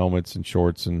wearing helmets and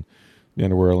shorts and the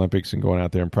Underwear Olympics and going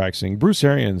out there and practicing. Bruce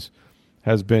Arians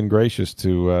has been gracious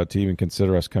to even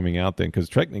consider us coming out then, because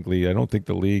technically I don't think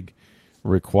the league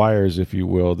requires, if you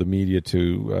will, the media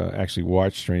to actually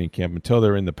watch training camp until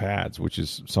they're in the pads, which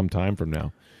is some time from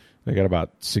now. They got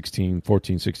about 16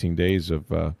 days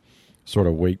of sort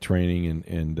of weight training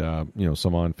and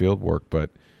some on-field work, but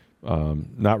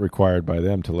not required by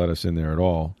them to let us in there at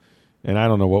all. And I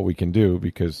don't know what we can do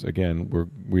because, again,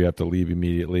 we have to leave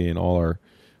immediately, and all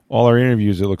our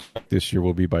interviews, it looks like this year,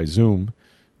 will be by Zoom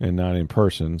and not in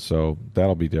person, so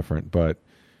that'll be different. But,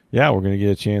 yeah, we're going to get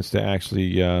a chance to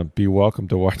actually be welcome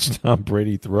to watch Tom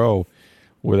Brady throw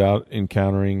without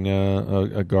encountering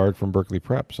a guard from Berkeley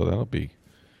Prep, so that'll be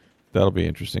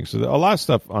interesting. So a lot of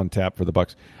stuff on tap for the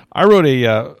Bucs. I wrote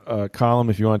a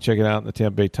column, if you want to check it out, in the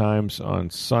Tampa Bay Times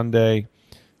on Sunday,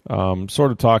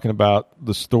 sort of talking about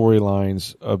the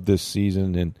storylines of this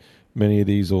season, and many of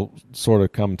these will sort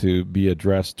of come to be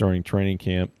addressed during training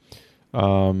camp.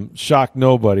 Shocked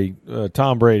nobody.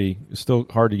 Tom Brady, is still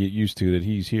hard to get used to that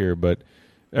he's here, but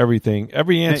every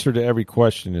answer to every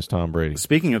question is Tom Brady.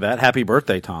 Speaking of that, happy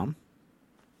birthday, Tom.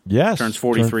 Yes. Turns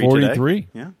 43 today.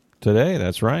 Yeah. Today,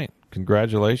 that's right.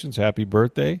 Congratulations. Happy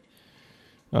birthday.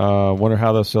 Wonder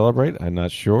how they'll celebrate. I'm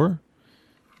not sure.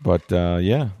 But,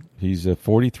 yeah, he's a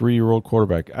 43-year-old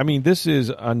quarterback. I mean, this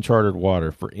is uncharted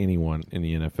water for anyone in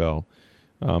the NFL,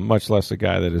 much less a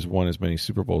guy that has won as many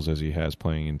Super Bowls as he has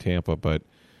playing in Tampa. But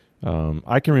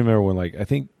I can remember when, I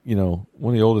think, one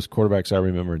of the oldest quarterbacks I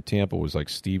remember in Tampa was,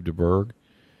 Steve DeBerg.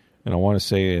 And I want to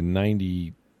say in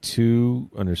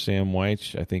 92 under Sam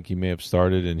Wyche, I think he may have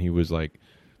started, and he was,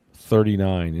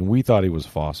 39, and we thought he was a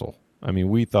fossil. I mean,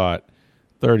 we thought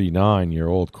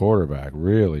 39-year-old quarterback,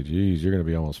 really, geez, you're going to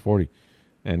be almost 40.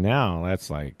 And now that's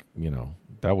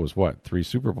that was, 3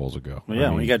 Super Bowls ago. Well,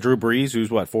 yeah, you got Drew Brees, who's,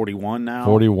 41 now?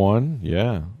 41,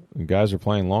 yeah. And guys are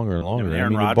playing longer and longer.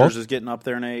 Aaron Rodgers is getting up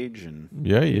there in age.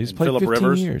 He's played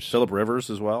 15 years. Phillip Rivers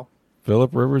as well.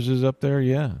 Phillip Rivers is up there,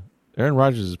 yeah. Aaron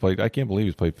Rodgers has played, I can't believe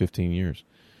he's played 15 years.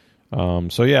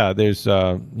 So, yeah, there's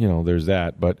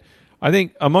that. But I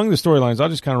think among the storylines, I'll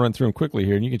just kind of run through them quickly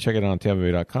here, and you can check it out on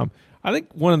TampaBay.com. I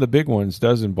think one of the big ones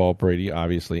does involve Brady,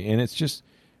 obviously, and it's just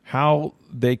how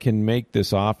they can make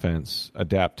this offense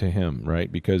adapt to him,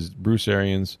 right? Because Bruce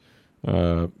Arians,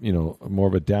 more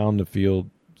of a down-the-field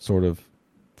sort of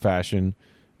fashion,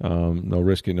 no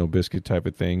risk it, no biscuit type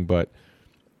of thing. But,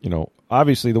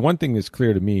 obviously the one thing that's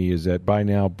clear to me is that by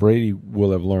now Brady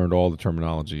will have learned all the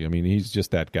terminology. I mean, he's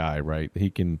just that guy, right? He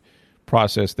can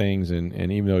process things, and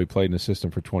even though he played in the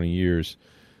system for 20 years,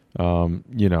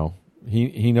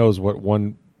 he knows what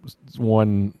one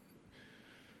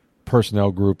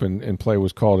personnel group and play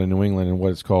was called in New England and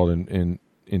what it's called in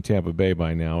Tampa Bay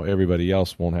by now. Everybody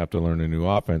else won't have to learn a new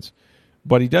offense.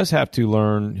 But he does have to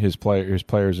learn his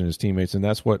players and his teammates, and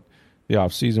that's what the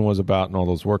offseason was about and all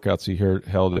those workouts he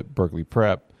held at Berkeley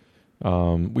Prep.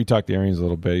 We talked to Arians a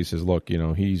little bit. He says, look,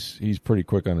 he's pretty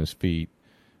quick on his feet,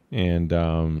 and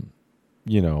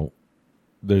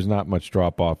there's not much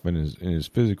drop-off in his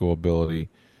physical ability.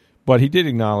 But he did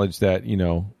acknowledge that,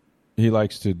 he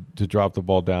likes to drop the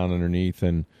ball down underneath,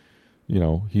 and,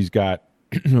 he's got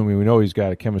 – we know he's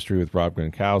got a chemistry with Rob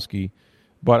Gronkowski,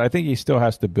 but I think he still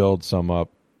has to build some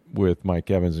up with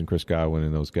Mike Evans and Chris Godwin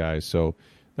and those guys. So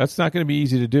that's not going to be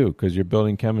easy to do because you're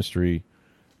building chemistry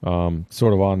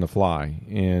sort of on the fly.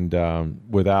 And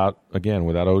without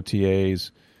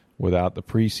OTAs, without the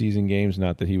preseason games,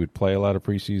 not that he would play a lot of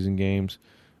preseason games,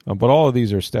 but all of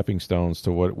these are stepping stones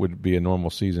to what would be a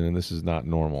normal season, and this is not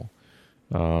normal.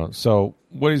 So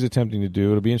what he's attempting to do,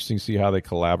 it'll be interesting to see how they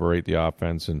collaborate the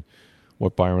offense and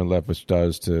what Byron Leftwich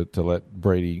does to let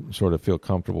Brady sort of feel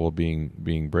comfortable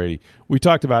being Brady. We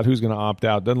talked about who's going to opt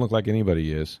out. Doesn't look like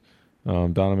anybody is.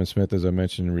 Donovan Smith, as I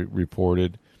mentioned,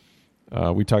 reported.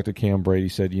 We talked to Cam Brady,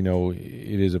 said,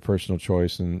 it is a personal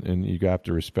choice, and you have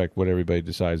to respect what everybody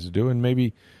decides to do. And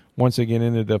maybe once they get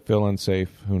in it, they'll feel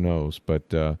unsafe. Who knows?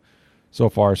 But so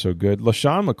far, so good.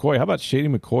 LaShawn McCoy, how about Shady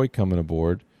McCoy coming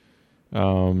aboard?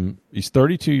 He's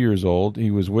 32 years old.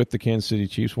 He was with the Kansas City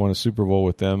Chiefs, won a Super Bowl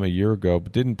with them a year ago,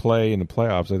 but didn't play in the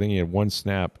playoffs. I think he had one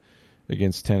snap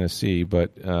against Tennessee,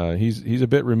 but he's a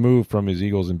bit removed from his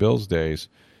Eagles and Bills days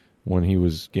when he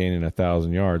was gaining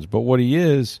 1,000 yards. But what he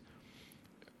is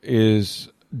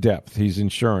depth. He's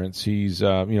insurance. He's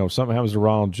something happens to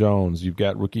Ronald Jones. You've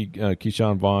got rookie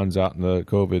Keyshawn Vaughn's out in the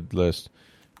COVID list.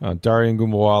 Darian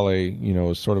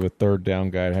Gumawale, is sort of a third down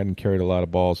guy. Hadn't carried a lot of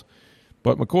balls.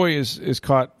 But McCoy is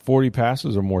caught 40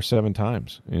 passes or more 7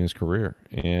 times in his career.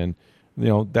 And,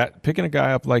 that picking a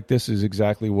guy up like this is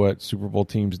exactly what Super Bowl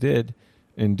teams did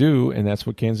and do, and that's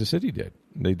what Kansas City did.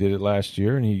 They did it last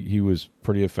year, and he was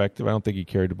pretty effective. I don't think he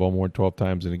carried the ball more than 12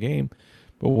 times in a game.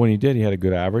 But when he did, he had a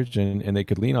good average, and they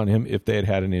could lean on him if they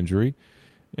had an injury.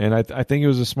 And I think it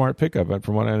was a smart pickup. But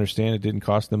from what I understand, it didn't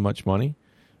cost them much money.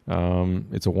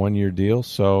 It's a 1-year deal.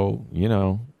 So,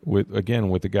 with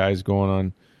the guys going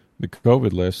on the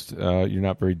COVID list, you're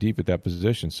not very deep at that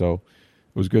position. So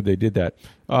it was good they did that.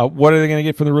 What are they going to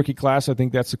get from the rookie class? I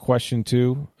think that's the question,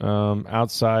 too.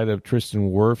 Outside of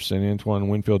Tristan Wirfs and Antoine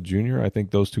Winfield Jr., I think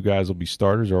those 2 guys will be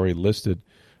starters, already listed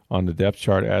on the depth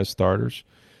chart as starters.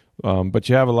 But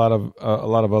you have a lot of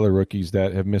other rookies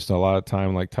that have missed a lot of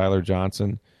time, like Tyler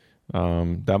Johnson.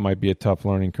 That might be a tough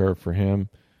learning curve for him.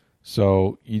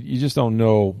 So you just don't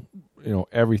know,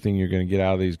 everything you're going to get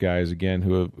out of these guys, again,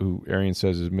 who Arian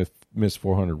says has missed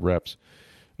 400 reps.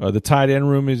 The tight end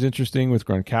room is interesting with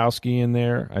Gronkowski in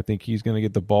there. I think he's going to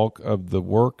get the bulk of the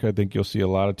work. I think you'll see a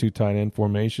lot of 2 tight end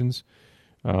formations.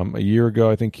 A year ago,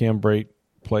 I think Cam Brate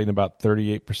played in about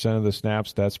 38% of the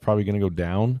snaps. That's probably going to go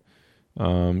down.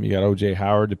 You got O.J.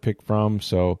 Howard to pick from.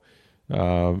 So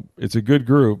it's a good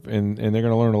group, and they're going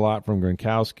to learn a lot from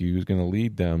Gronkowski, who's going to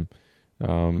lead them.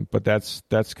 But that's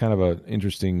kind of an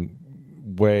interesting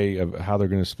way of how they're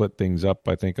going to split things up,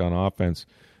 I think, on offense.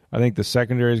 I think the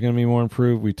secondary is going to be more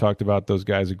improved. We talked about those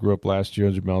guys that grew up last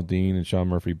year, Jamel Dean and Sean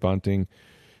Murphy-Bunting.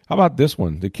 How about this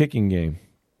one, the kicking game?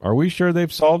 Are we sure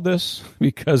they've solved this?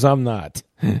 Because I'm not.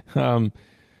 They've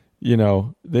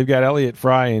got Elliott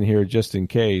Fry in here just in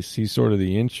case. He's sort of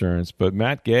the insurance. But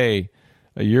Matt Gay,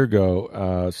 a year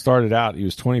ago, started out, he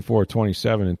was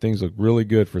 24-27, and things looked really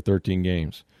good for 13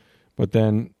 games. But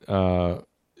then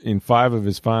in 5 of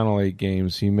his final 8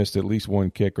 games, he missed at least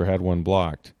 1 kick or had 1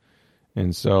 blocked.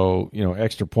 And so,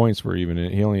 extra points were even.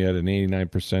 He only had an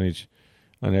 89%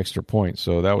 on extra points,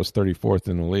 so that was 34th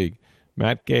in the league.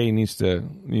 Matt Gay needs to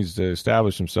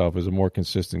establish himself as a more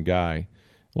consistent guy.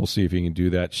 We'll see if he can do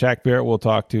that. Shaq Barrett we'll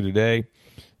talk to today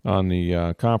on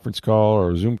the conference call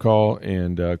or Zoom call,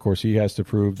 and, of course, he has to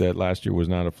prove that last year was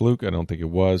not a fluke. I don't think it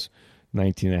was.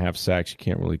 19.5 sacks, you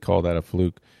can't really call that a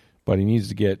fluke. But he needs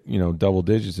to get, double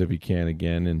digits if he can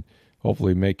again, and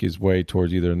hopefully make his way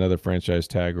towards either another franchise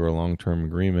tag or a long-term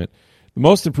agreement. The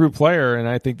most improved player, and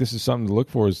I think this is something to look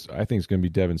for, is I think it's going to be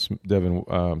Devin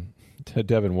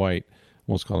White. I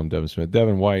almost call him Devin Smith.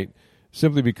 Devin White,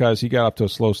 simply because he got up to a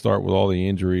slow start with all the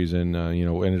injuries and,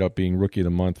 ended up being Rookie of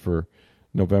the Month for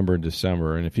November and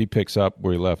December. And if he picks up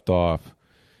where he left off,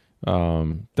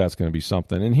 that's going to be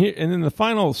something. And then the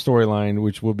final storyline,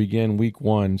 which will begin Week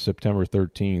 1, September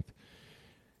 13th.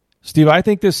 Steve, I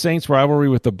think this Saints rivalry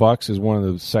with the Bucs is one of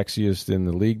the sexiest in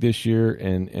the league this year,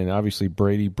 and obviously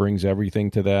Brady brings everything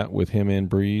to that with him and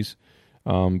Breeze.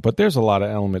 But there's a lot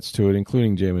of elements to it,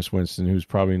 including Jameis Winston, who's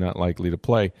probably not likely to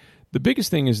play. The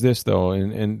biggest thing is this, though,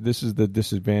 and this is the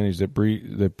disadvantage that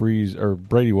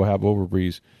Brady will have over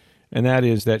Breeze, and that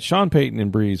is that Sean Payton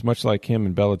and Breeze, much like him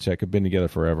and Belichick, have been together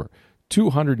forever.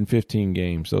 215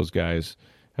 games those guys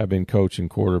have been coach and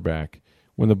quarterback.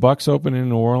 When the Bucs open in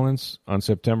New Orleans on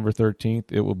September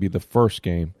 13th, it will be the first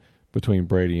game between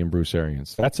Brady and Bruce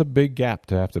Arians. That's a big gap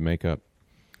to have to make up.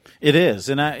 It is,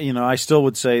 and I still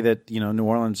would say that New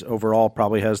Orleans overall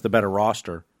probably has the better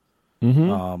roster,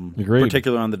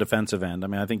 particularly on the defensive end. I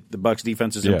mean, I think the Bucs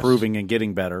defense is improving and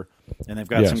getting better, and they've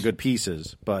got some good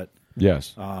pieces. But I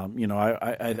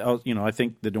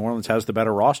think the New Orleans has the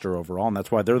better roster overall, and that's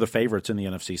why they're the favorites in the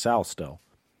NFC South still.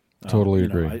 Totally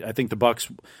agree. I think the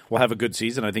Bucs will have a good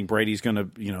season. I think Brady's going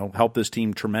to help this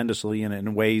team tremendously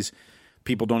in ways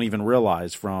people don't even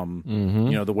realize, from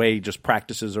the way just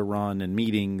practices are run and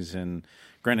meetings. And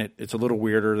granted, it's a little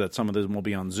weirder that some of them will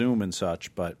be on Zoom and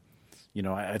such, but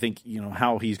I think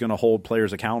how he's going to hold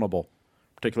players accountable,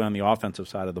 particularly on the offensive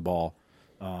side of the ball.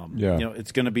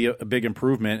 It's going to be a big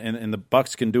improvement, and the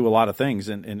Bucs can do a lot of things,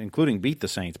 and including beat the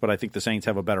Saints. But I think the Saints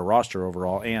have a better roster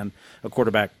overall, and a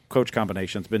quarterback-coach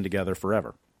combination that's been together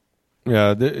forever.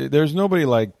 Yeah, there's nobody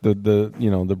like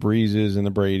the Breezes and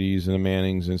the Bradys and the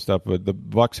Mannings and stuff, but the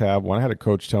Bucs have one. I had a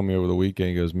coach tell me over the weekend,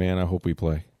 he goes, "Man, I hope we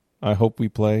play. I hope we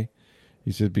play."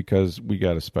 He said, because we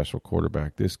got a special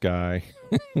quarterback. This guy,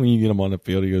 when you get him on the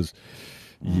field, he goes,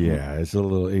 yeah, it's a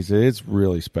little. He said it's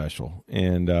really special,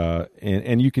 and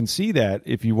you can see that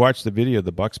if you watch the video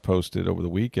the Bucs posted over the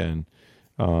weekend.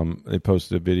 They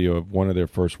posted a video of one of their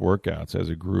first workouts as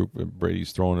a group.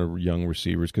 Brady's throwing to young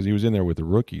receivers because he was in there with the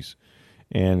rookies,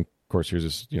 and of course here's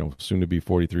this soon to be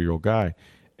 43-year-old guy,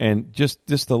 and just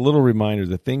the little reminder,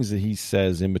 the things that he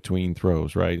says in between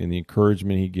throws, right, and the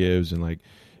encouragement he gives, and like,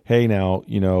 hey, now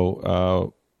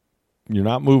you're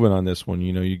not moving on this one.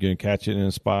 You're going to catch it in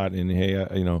a spot, and hey,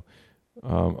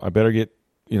 I better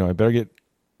get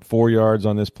 4 yards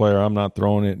on this player. I'm not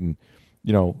throwing it, and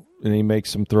and he makes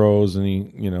some throws, and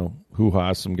he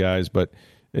hoo-ha's some guys. But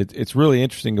it's really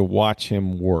interesting to watch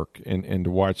him work and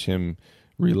to watch him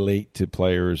relate to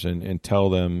players and tell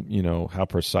them how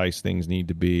precise things need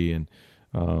to be. And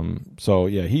so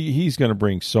yeah, he's going to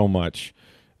bring so much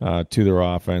to their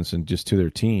offense and just to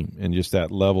their team, and just that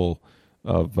level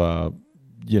of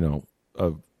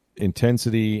of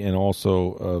intensity, and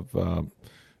also of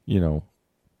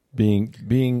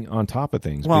being on top of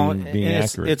things, being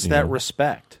accurate. It's that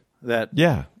respect that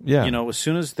as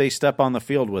soon as they step on the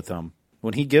field with him,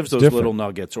 when he gives those little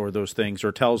nuggets or those things,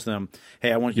 or tells them,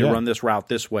 hey, I want you to run this route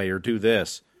this way or do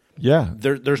this. Yeah,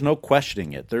 there's no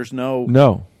questioning it. There's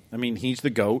no. I mean, he's the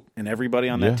GOAT, and everybody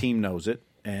on that team knows it,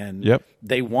 and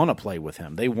they want to play with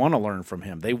him. They want to learn from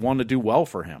him. They want to do well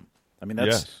for him. I mean,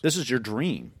 this is your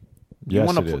dream. These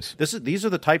are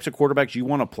the types of quarterbacks you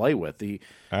want to play with. The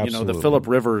Phillip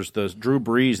Rivers, the Drew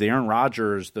Brees, the Aaron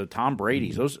Rodgers, the Tom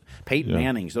Brady's, those Peyton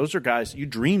Mannings. Those are guys you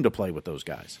dream to play with. Those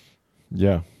guys.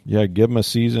 Yeah. Give them a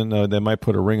season. They might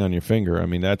put a ring on your finger. I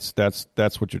mean, that's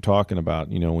what you're talking about.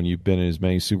 When you've been in as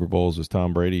many Super Bowls as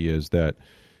Tom Brady is, that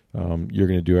you're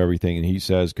going to do everything, and he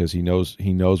says, because he knows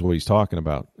what he's talking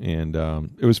about. And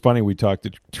it was funny. We talked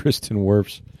to Tristan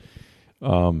Wirfs.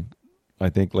 I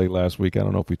think late last week. I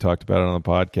don't know if we talked about it on the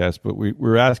podcast, but we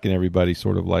were asking everybody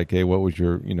sort of like, hey, what was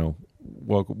your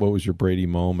what was your Brady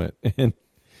moment? And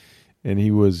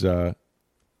he was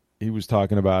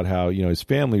talking about how his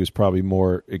family was probably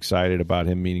more excited about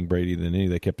him meeting Brady than any.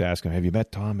 They kept asking him, have you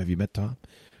met Tom? Have you met Tom?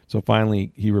 So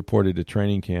finally he reported to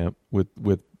training camp with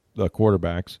the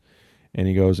quarterbacks, and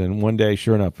he goes, and one day,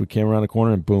 sure enough, we came around the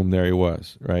corner and boom, there he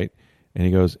was, right? And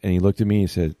he goes, and he looked at me and he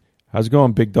said, how's it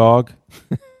going, big dog?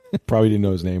 Probably didn't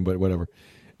know his name, but whatever.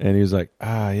 And he was like,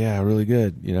 yeah, really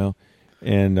good,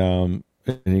 And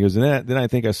he goes, and then I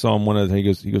think I saw him one of the.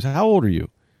 He goes, how old are you?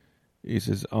 He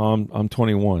says, I'm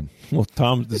 21. Well,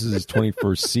 Tom, this is his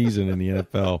 21st season in the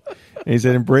NFL. And he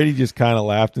said, and Brady just kind of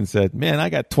laughed and said, man, I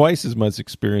got twice as much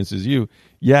experience as you.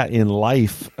 Yeah, in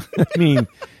life.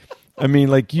 I mean,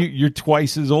 like you're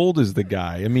twice as old as the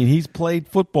guy. I mean, he's played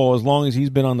football as long as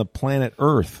he's been on the planet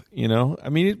Earth, I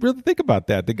mean, really think about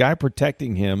that. The guy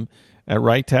protecting him at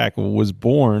right tackle was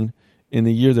born in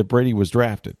the year that Brady was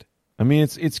drafted. I mean,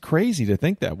 it's crazy to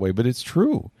think that way, but it's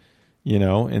true,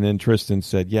 And then Tristan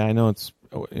said, yeah, I know it's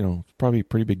probably a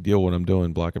pretty big deal what I'm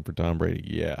doing, blocking for Tom Brady.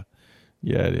 Yeah,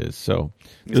 it is. So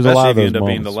there's especially a lot of those if you end up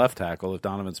moments. being the left tackle if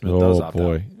Donovan Smith does opt out.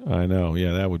 Oh boy, I know.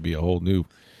 Yeah, that would be a whole new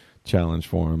challenge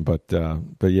for him, but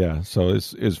yeah, so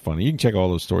it's funny. You can check all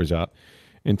those stories out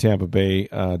in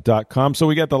TampaBay.com. So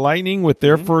we got the Lightning with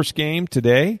their first game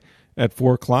today at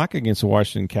 4:00 against the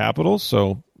Washington Capitals.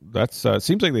 So that's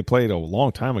seems like they played a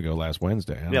long time ago, last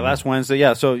Wednesday. Last Wednesday.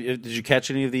 Yeah. So did you catch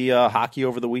any of the hockey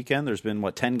over the weekend? There's been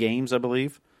 10 games, I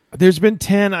believe. There's been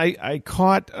 10. I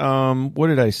caught. What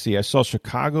did I see? I saw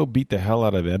Chicago beat the hell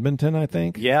out of Edmonton, I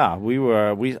think. Yeah,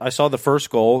 I saw the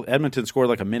first goal. Edmonton scored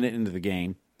like a minute into the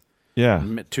game. Yeah,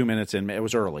 2 minutes in. It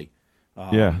was early.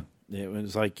 It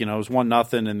was like it was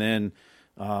 1-0, and then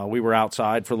we were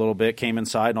outside for a little bit. Came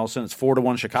inside, and all of a sudden it's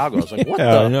 4-1 Chicago. I was like, what?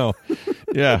 I know.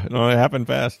 Yeah, no, it happened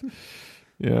fast.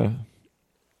 Yeah.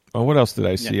 Oh, what else did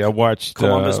I see? I watched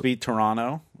Columbus beat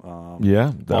Toronto.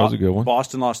 That was a good one.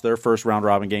 Boston lost their first round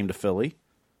robin game to Philly.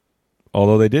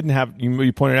 Although they didn't have,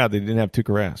 you pointed out they didn't have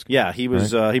Tuukka Rask. Yeah, he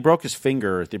was. Right? He broke his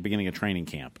finger at the beginning of training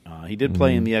camp. He did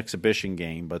play in the exhibition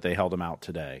game, but they held him out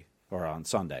today or on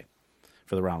Sunday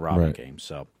for the round robin game.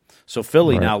 So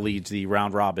Philly now leads the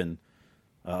round robin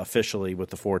officially with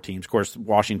the 4 teams. Of course,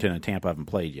 Washington and Tampa haven't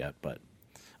played yet, but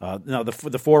no,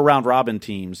 the 4 round robin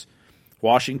teams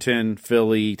Washington,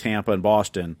 Philly, Tampa, and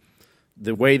Boston,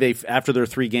 the way after their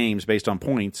 3 games based on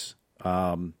points,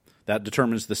 that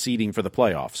determines the seeding for the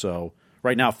playoffs. So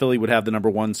right now, Philly would have the number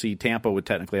 1 seed. Tampa would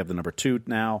technically have the number 2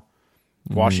 now.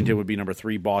 Washington would be number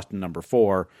 3, Boston number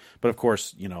 4. But of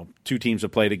course, 2 teams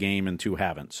have played a game and 2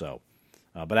 haven't. So,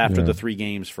 but after the 3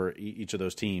 games for each of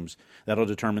those teams, that'll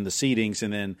determine the seedings,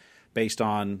 and then based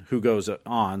on who goes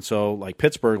on. So, like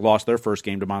Pittsburgh lost their first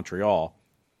game to Montreal,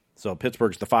 so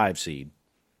Pittsburgh's the 5 seed.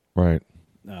 Right.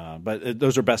 But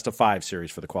those are best of 5 series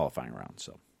for the qualifying round.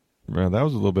 So, well, that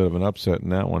was a little bit of an upset in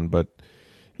that one, but.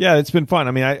 Yeah, it's been fun.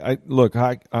 I mean, I look,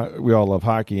 we all love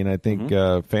hockey, and I think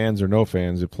fans or no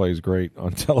fans, it plays great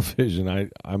on television. I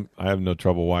have no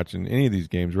trouble watching any of these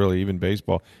games, really, even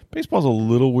baseball. Baseball's a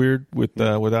little weird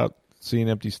without seeing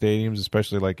empty stadiums,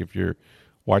 especially like if you're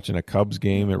watching a Cubs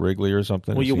game at Wrigley or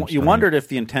something. Well, you wondered if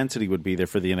the intensity would be there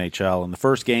for the NHL, and the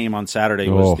first game on Saturday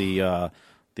was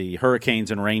the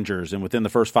Hurricanes and Rangers, and within the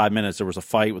first 5 minutes there was a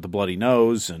fight with a bloody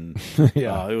nose, and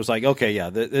it was like, okay,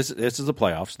 this is the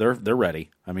playoffs. They're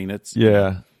ready. I mean,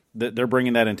 they're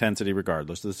bringing that intensity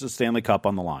regardless. This is Stanley Cup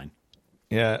on the line.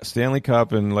 Yeah, Stanley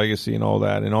Cup and legacy and all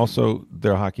that, and also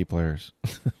they're hockey players.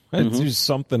 There's just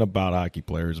something about hockey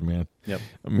players, man. Yep.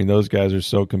 I mean, those guys are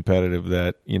so competitive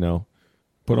that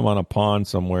put them on a pond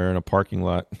somewhere in a parking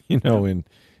lot,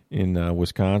 in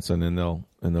Wisconsin, and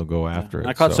they'll go after it.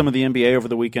 I caught some of the NBA over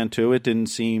the weekend too. It didn't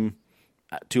seem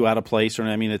too out of place,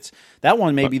 I mean, it's that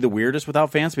one may be the weirdest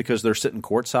without fans because they're sitting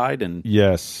courtside, and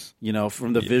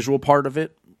from the visual part of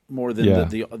it more than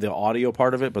the audio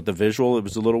part of it, but the visual, it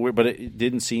was a little weird, but it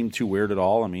didn't seem too weird at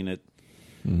all. I mean,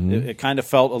 it kind of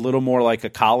felt a little more like a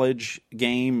college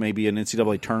game, maybe an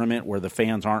NCAA tournament where the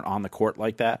fans aren't on the court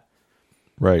like that.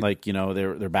 Right. Like,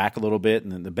 they're back a little bit,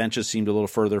 and then the benches seemed a little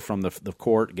further from the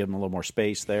court, give them a little more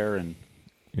space there. And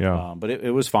but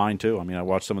it was fine, too. I mean, I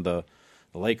watched some of the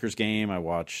Lakers game. I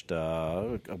watched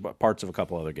parts of a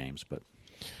couple other games. But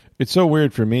it's so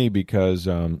weird for me because,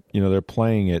 they're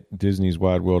playing at Disney's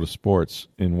Wide World of Sports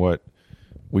in what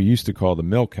we used to call the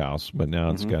Milk House, but now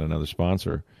it's got another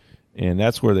sponsor. And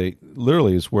that's where they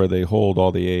hold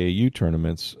all the AAU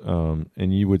tournaments. And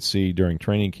you would see during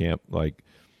training camp, like,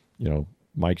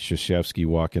 Mike Krzyzewski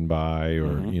walking by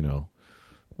or,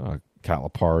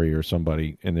 Calipari or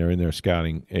somebody, and they're in there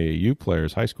scouting AAU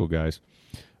players, high school guys.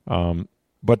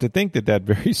 But to think that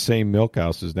very same Milk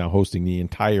House is now hosting the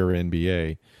entire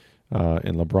NBA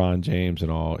and LeBron James and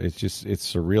all, it's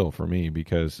surreal for me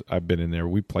because I've been in there.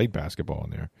 We played basketball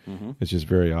in there. It's just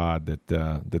very odd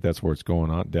that that's where it's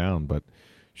going on down. But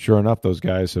sure enough, those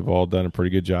guys have all done a pretty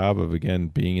good job of, again,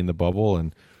 being in the bubble,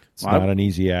 and it's not an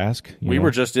easy ask. We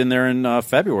were just in there in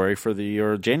January for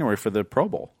the Pro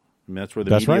Bowl. I mean, that's where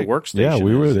the media workstation is. Yeah,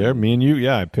 we were there. Me and you,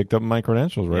 I picked up my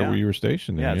credentials where you were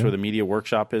stationed there. Yeah, that's where the media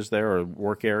workshop is there, or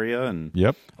work area, and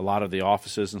a lot of the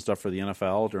offices and stuff for the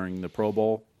NFL during the Pro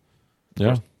Bowl.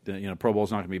 Yeah. Pro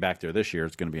Bowl's not going to be back there this year.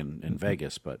 It's going to be in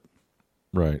Vegas, but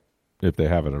right, if they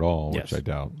have it at all, which I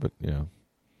doubt. But no,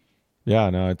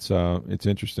 it's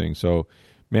interesting. So,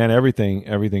 man, everything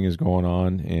is going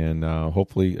on, and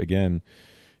hopefully, again,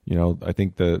 I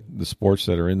think the sports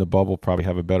that are in the bubble probably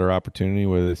have a better opportunity,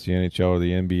 whether it's the NHL or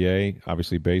the NBA.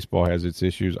 Obviously, baseball has its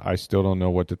issues. I still don't know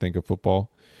what to think of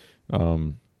football.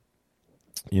 Once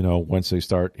they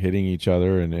start hitting each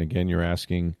other, and again, you're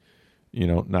asking,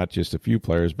 not just a few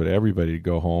players, but everybody to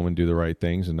go home and do the right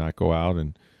things and not go out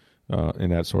and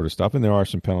that sort of stuff. And there are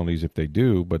some penalties if they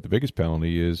do, but the biggest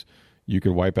penalty is you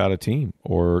could wipe out a team,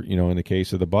 or in the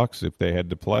case of the Bucks, if they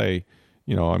had to play.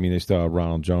 They still have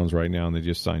Ronald Jones right now, and they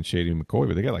just signed Shady McCoy,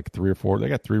 but they got like 3 or 4. They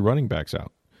got 3 running backs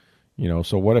out.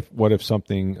 So what if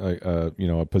something,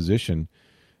 a position,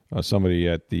 somebody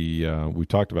at the we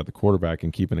talked about the quarterback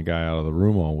and keeping a guy out of the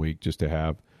room all week just to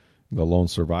have the lone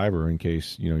survivor in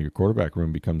case your quarterback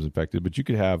room becomes infected. But you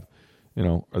could have,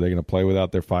 are they going to play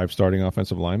without their 5 starting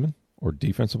offensive linemen or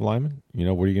defensive linemen?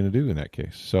 What are you going to do in that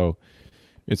case? So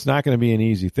it's not going to be an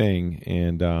easy thing,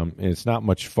 and it's not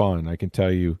much fun. I can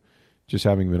tell you. Just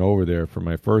having been over there for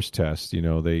my first test,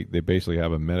 they basically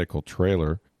have a medical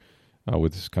trailer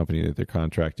with this company that they're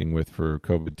contracting with for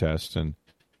COVID tests, and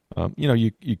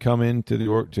you come into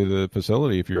the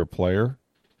facility if you're a player,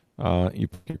 you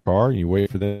put your car and you wait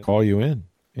for them to call you in,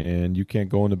 and you can't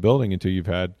go in the building until you've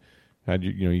had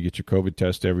you get your COVID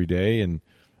test every day, and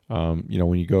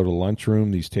when you go to the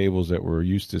lunchroom, these tables that we're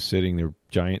used to sitting, they're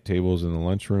giant tables in the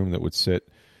lunchroom that would sit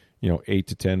 8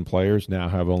 to 10 players now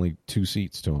have only 2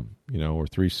 seats to them, or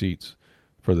 3 seats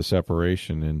for the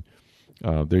separation.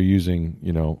 And they're using,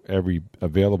 every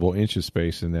available inch of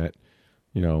space in that,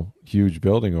 huge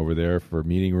building over there for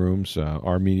meeting rooms.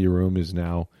 Our media room is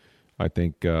now I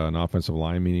think an offensive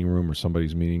line meeting room or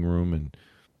somebody's meeting room, and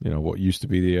what used to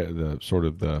be the sort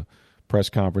of the press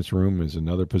conference room is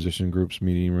another position group's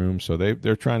meeting room. So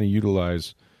they're trying to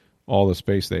utilize all the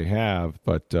space they have,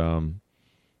 but I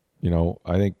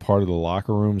think part of the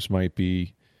locker rooms might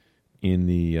be in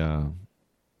the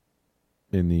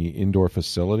indoor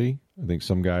facility. I think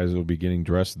some guys will be getting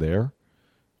dressed there,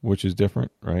 which is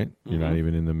different, right? You're not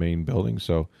even in the main building.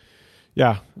 So,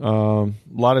 yeah, a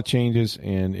lot of changes,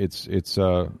 and it's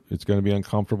going to be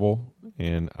uncomfortable,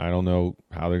 and I don't know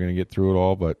how they're going to get through it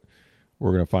all, but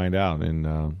we're going to find out.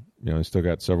 And they still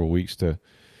got several weeks to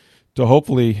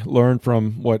hopefully learn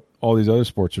from what all these other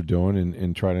sports are doing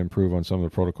and try to improve on some of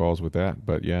the protocols with that.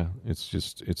 But yeah,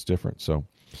 it's different. So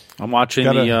I'm watching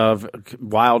the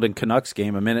Wild and Canucks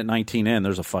game. A minute 19 in,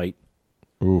 there's a fight.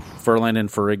 Oof. Furlan and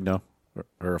Ferrigno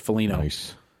or Foligno.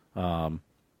 Nice.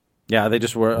 Yeah, they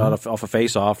just were off a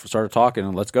face-off, started talking,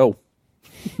 and let's go.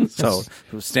 So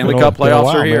Stanley Cup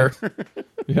playoffs are here.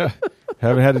 Yeah,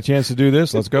 haven't had a chance to do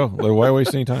this. Let's go. Why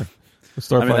waste any time? Let's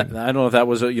start fighting. I don't know if that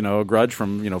was a grudge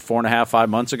from 4.5, 5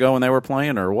 months ago when they were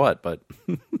playing or what, but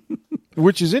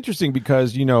which is interesting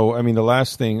because the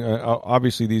last thing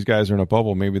obviously these guys are in a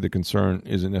bubble. Maybe the concern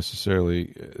isn't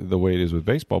necessarily the way it is with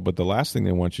baseball, but the last thing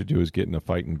they want you to do is get in a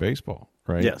fight in baseball,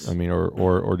 right? Yes.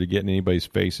 Or to get in anybody's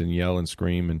face and yell and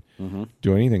scream and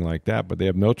do anything like that. But they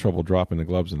have no trouble dropping the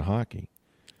gloves in hockey.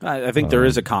 I think there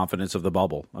is a confidence of the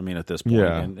bubble. At this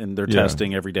point, and they're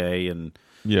testing every day, and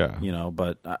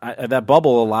but that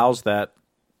bubble allows that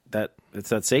it's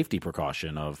that safety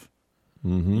precaution of,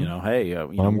 hey,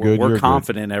 we're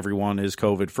confident good. Everyone is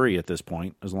COVID free at this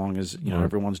point, as long as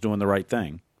everyone's doing the right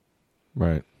thing,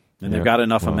 right? And they've got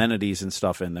enough amenities and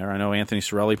stuff in there. I know Anthony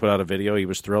Cirelli put out a video. He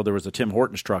was thrilled. There was a Tim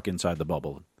Hortons truck inside the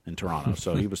bubble in Toronto,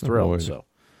 so he was thrilled. So,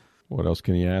 what else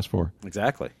can you ask for?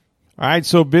 Exactly. All right,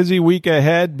 so busy week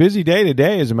ahead. Busy day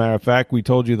today, as a matter of fact. We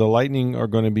told you the Lightning are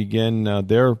going to begin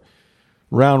their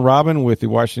round robin with the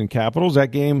Washington Capitals.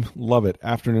 That game, love it.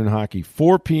 Afternoon hockey,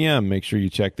 4 p.m. Make sure you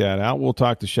check that out. We'll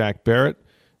talk to Shaq Barrett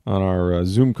on our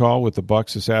Zoom call with the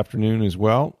Bucks this afternoon as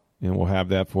well, and we'll have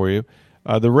that for you.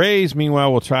 The Rays,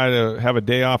 meanwhile, will try to have a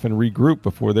day off and regroup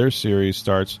before their series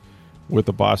starts with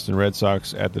the Boston Red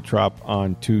Sox at the Trop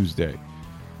on Tuesday.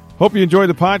 Hope you enjoyed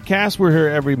the podcast. We're here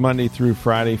every Monday through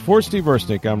Friday. For Steve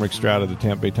Versnick, I'm Rick Stroud of the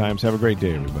Tampa Bay Times. Have a great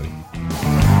day,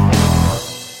 everybody.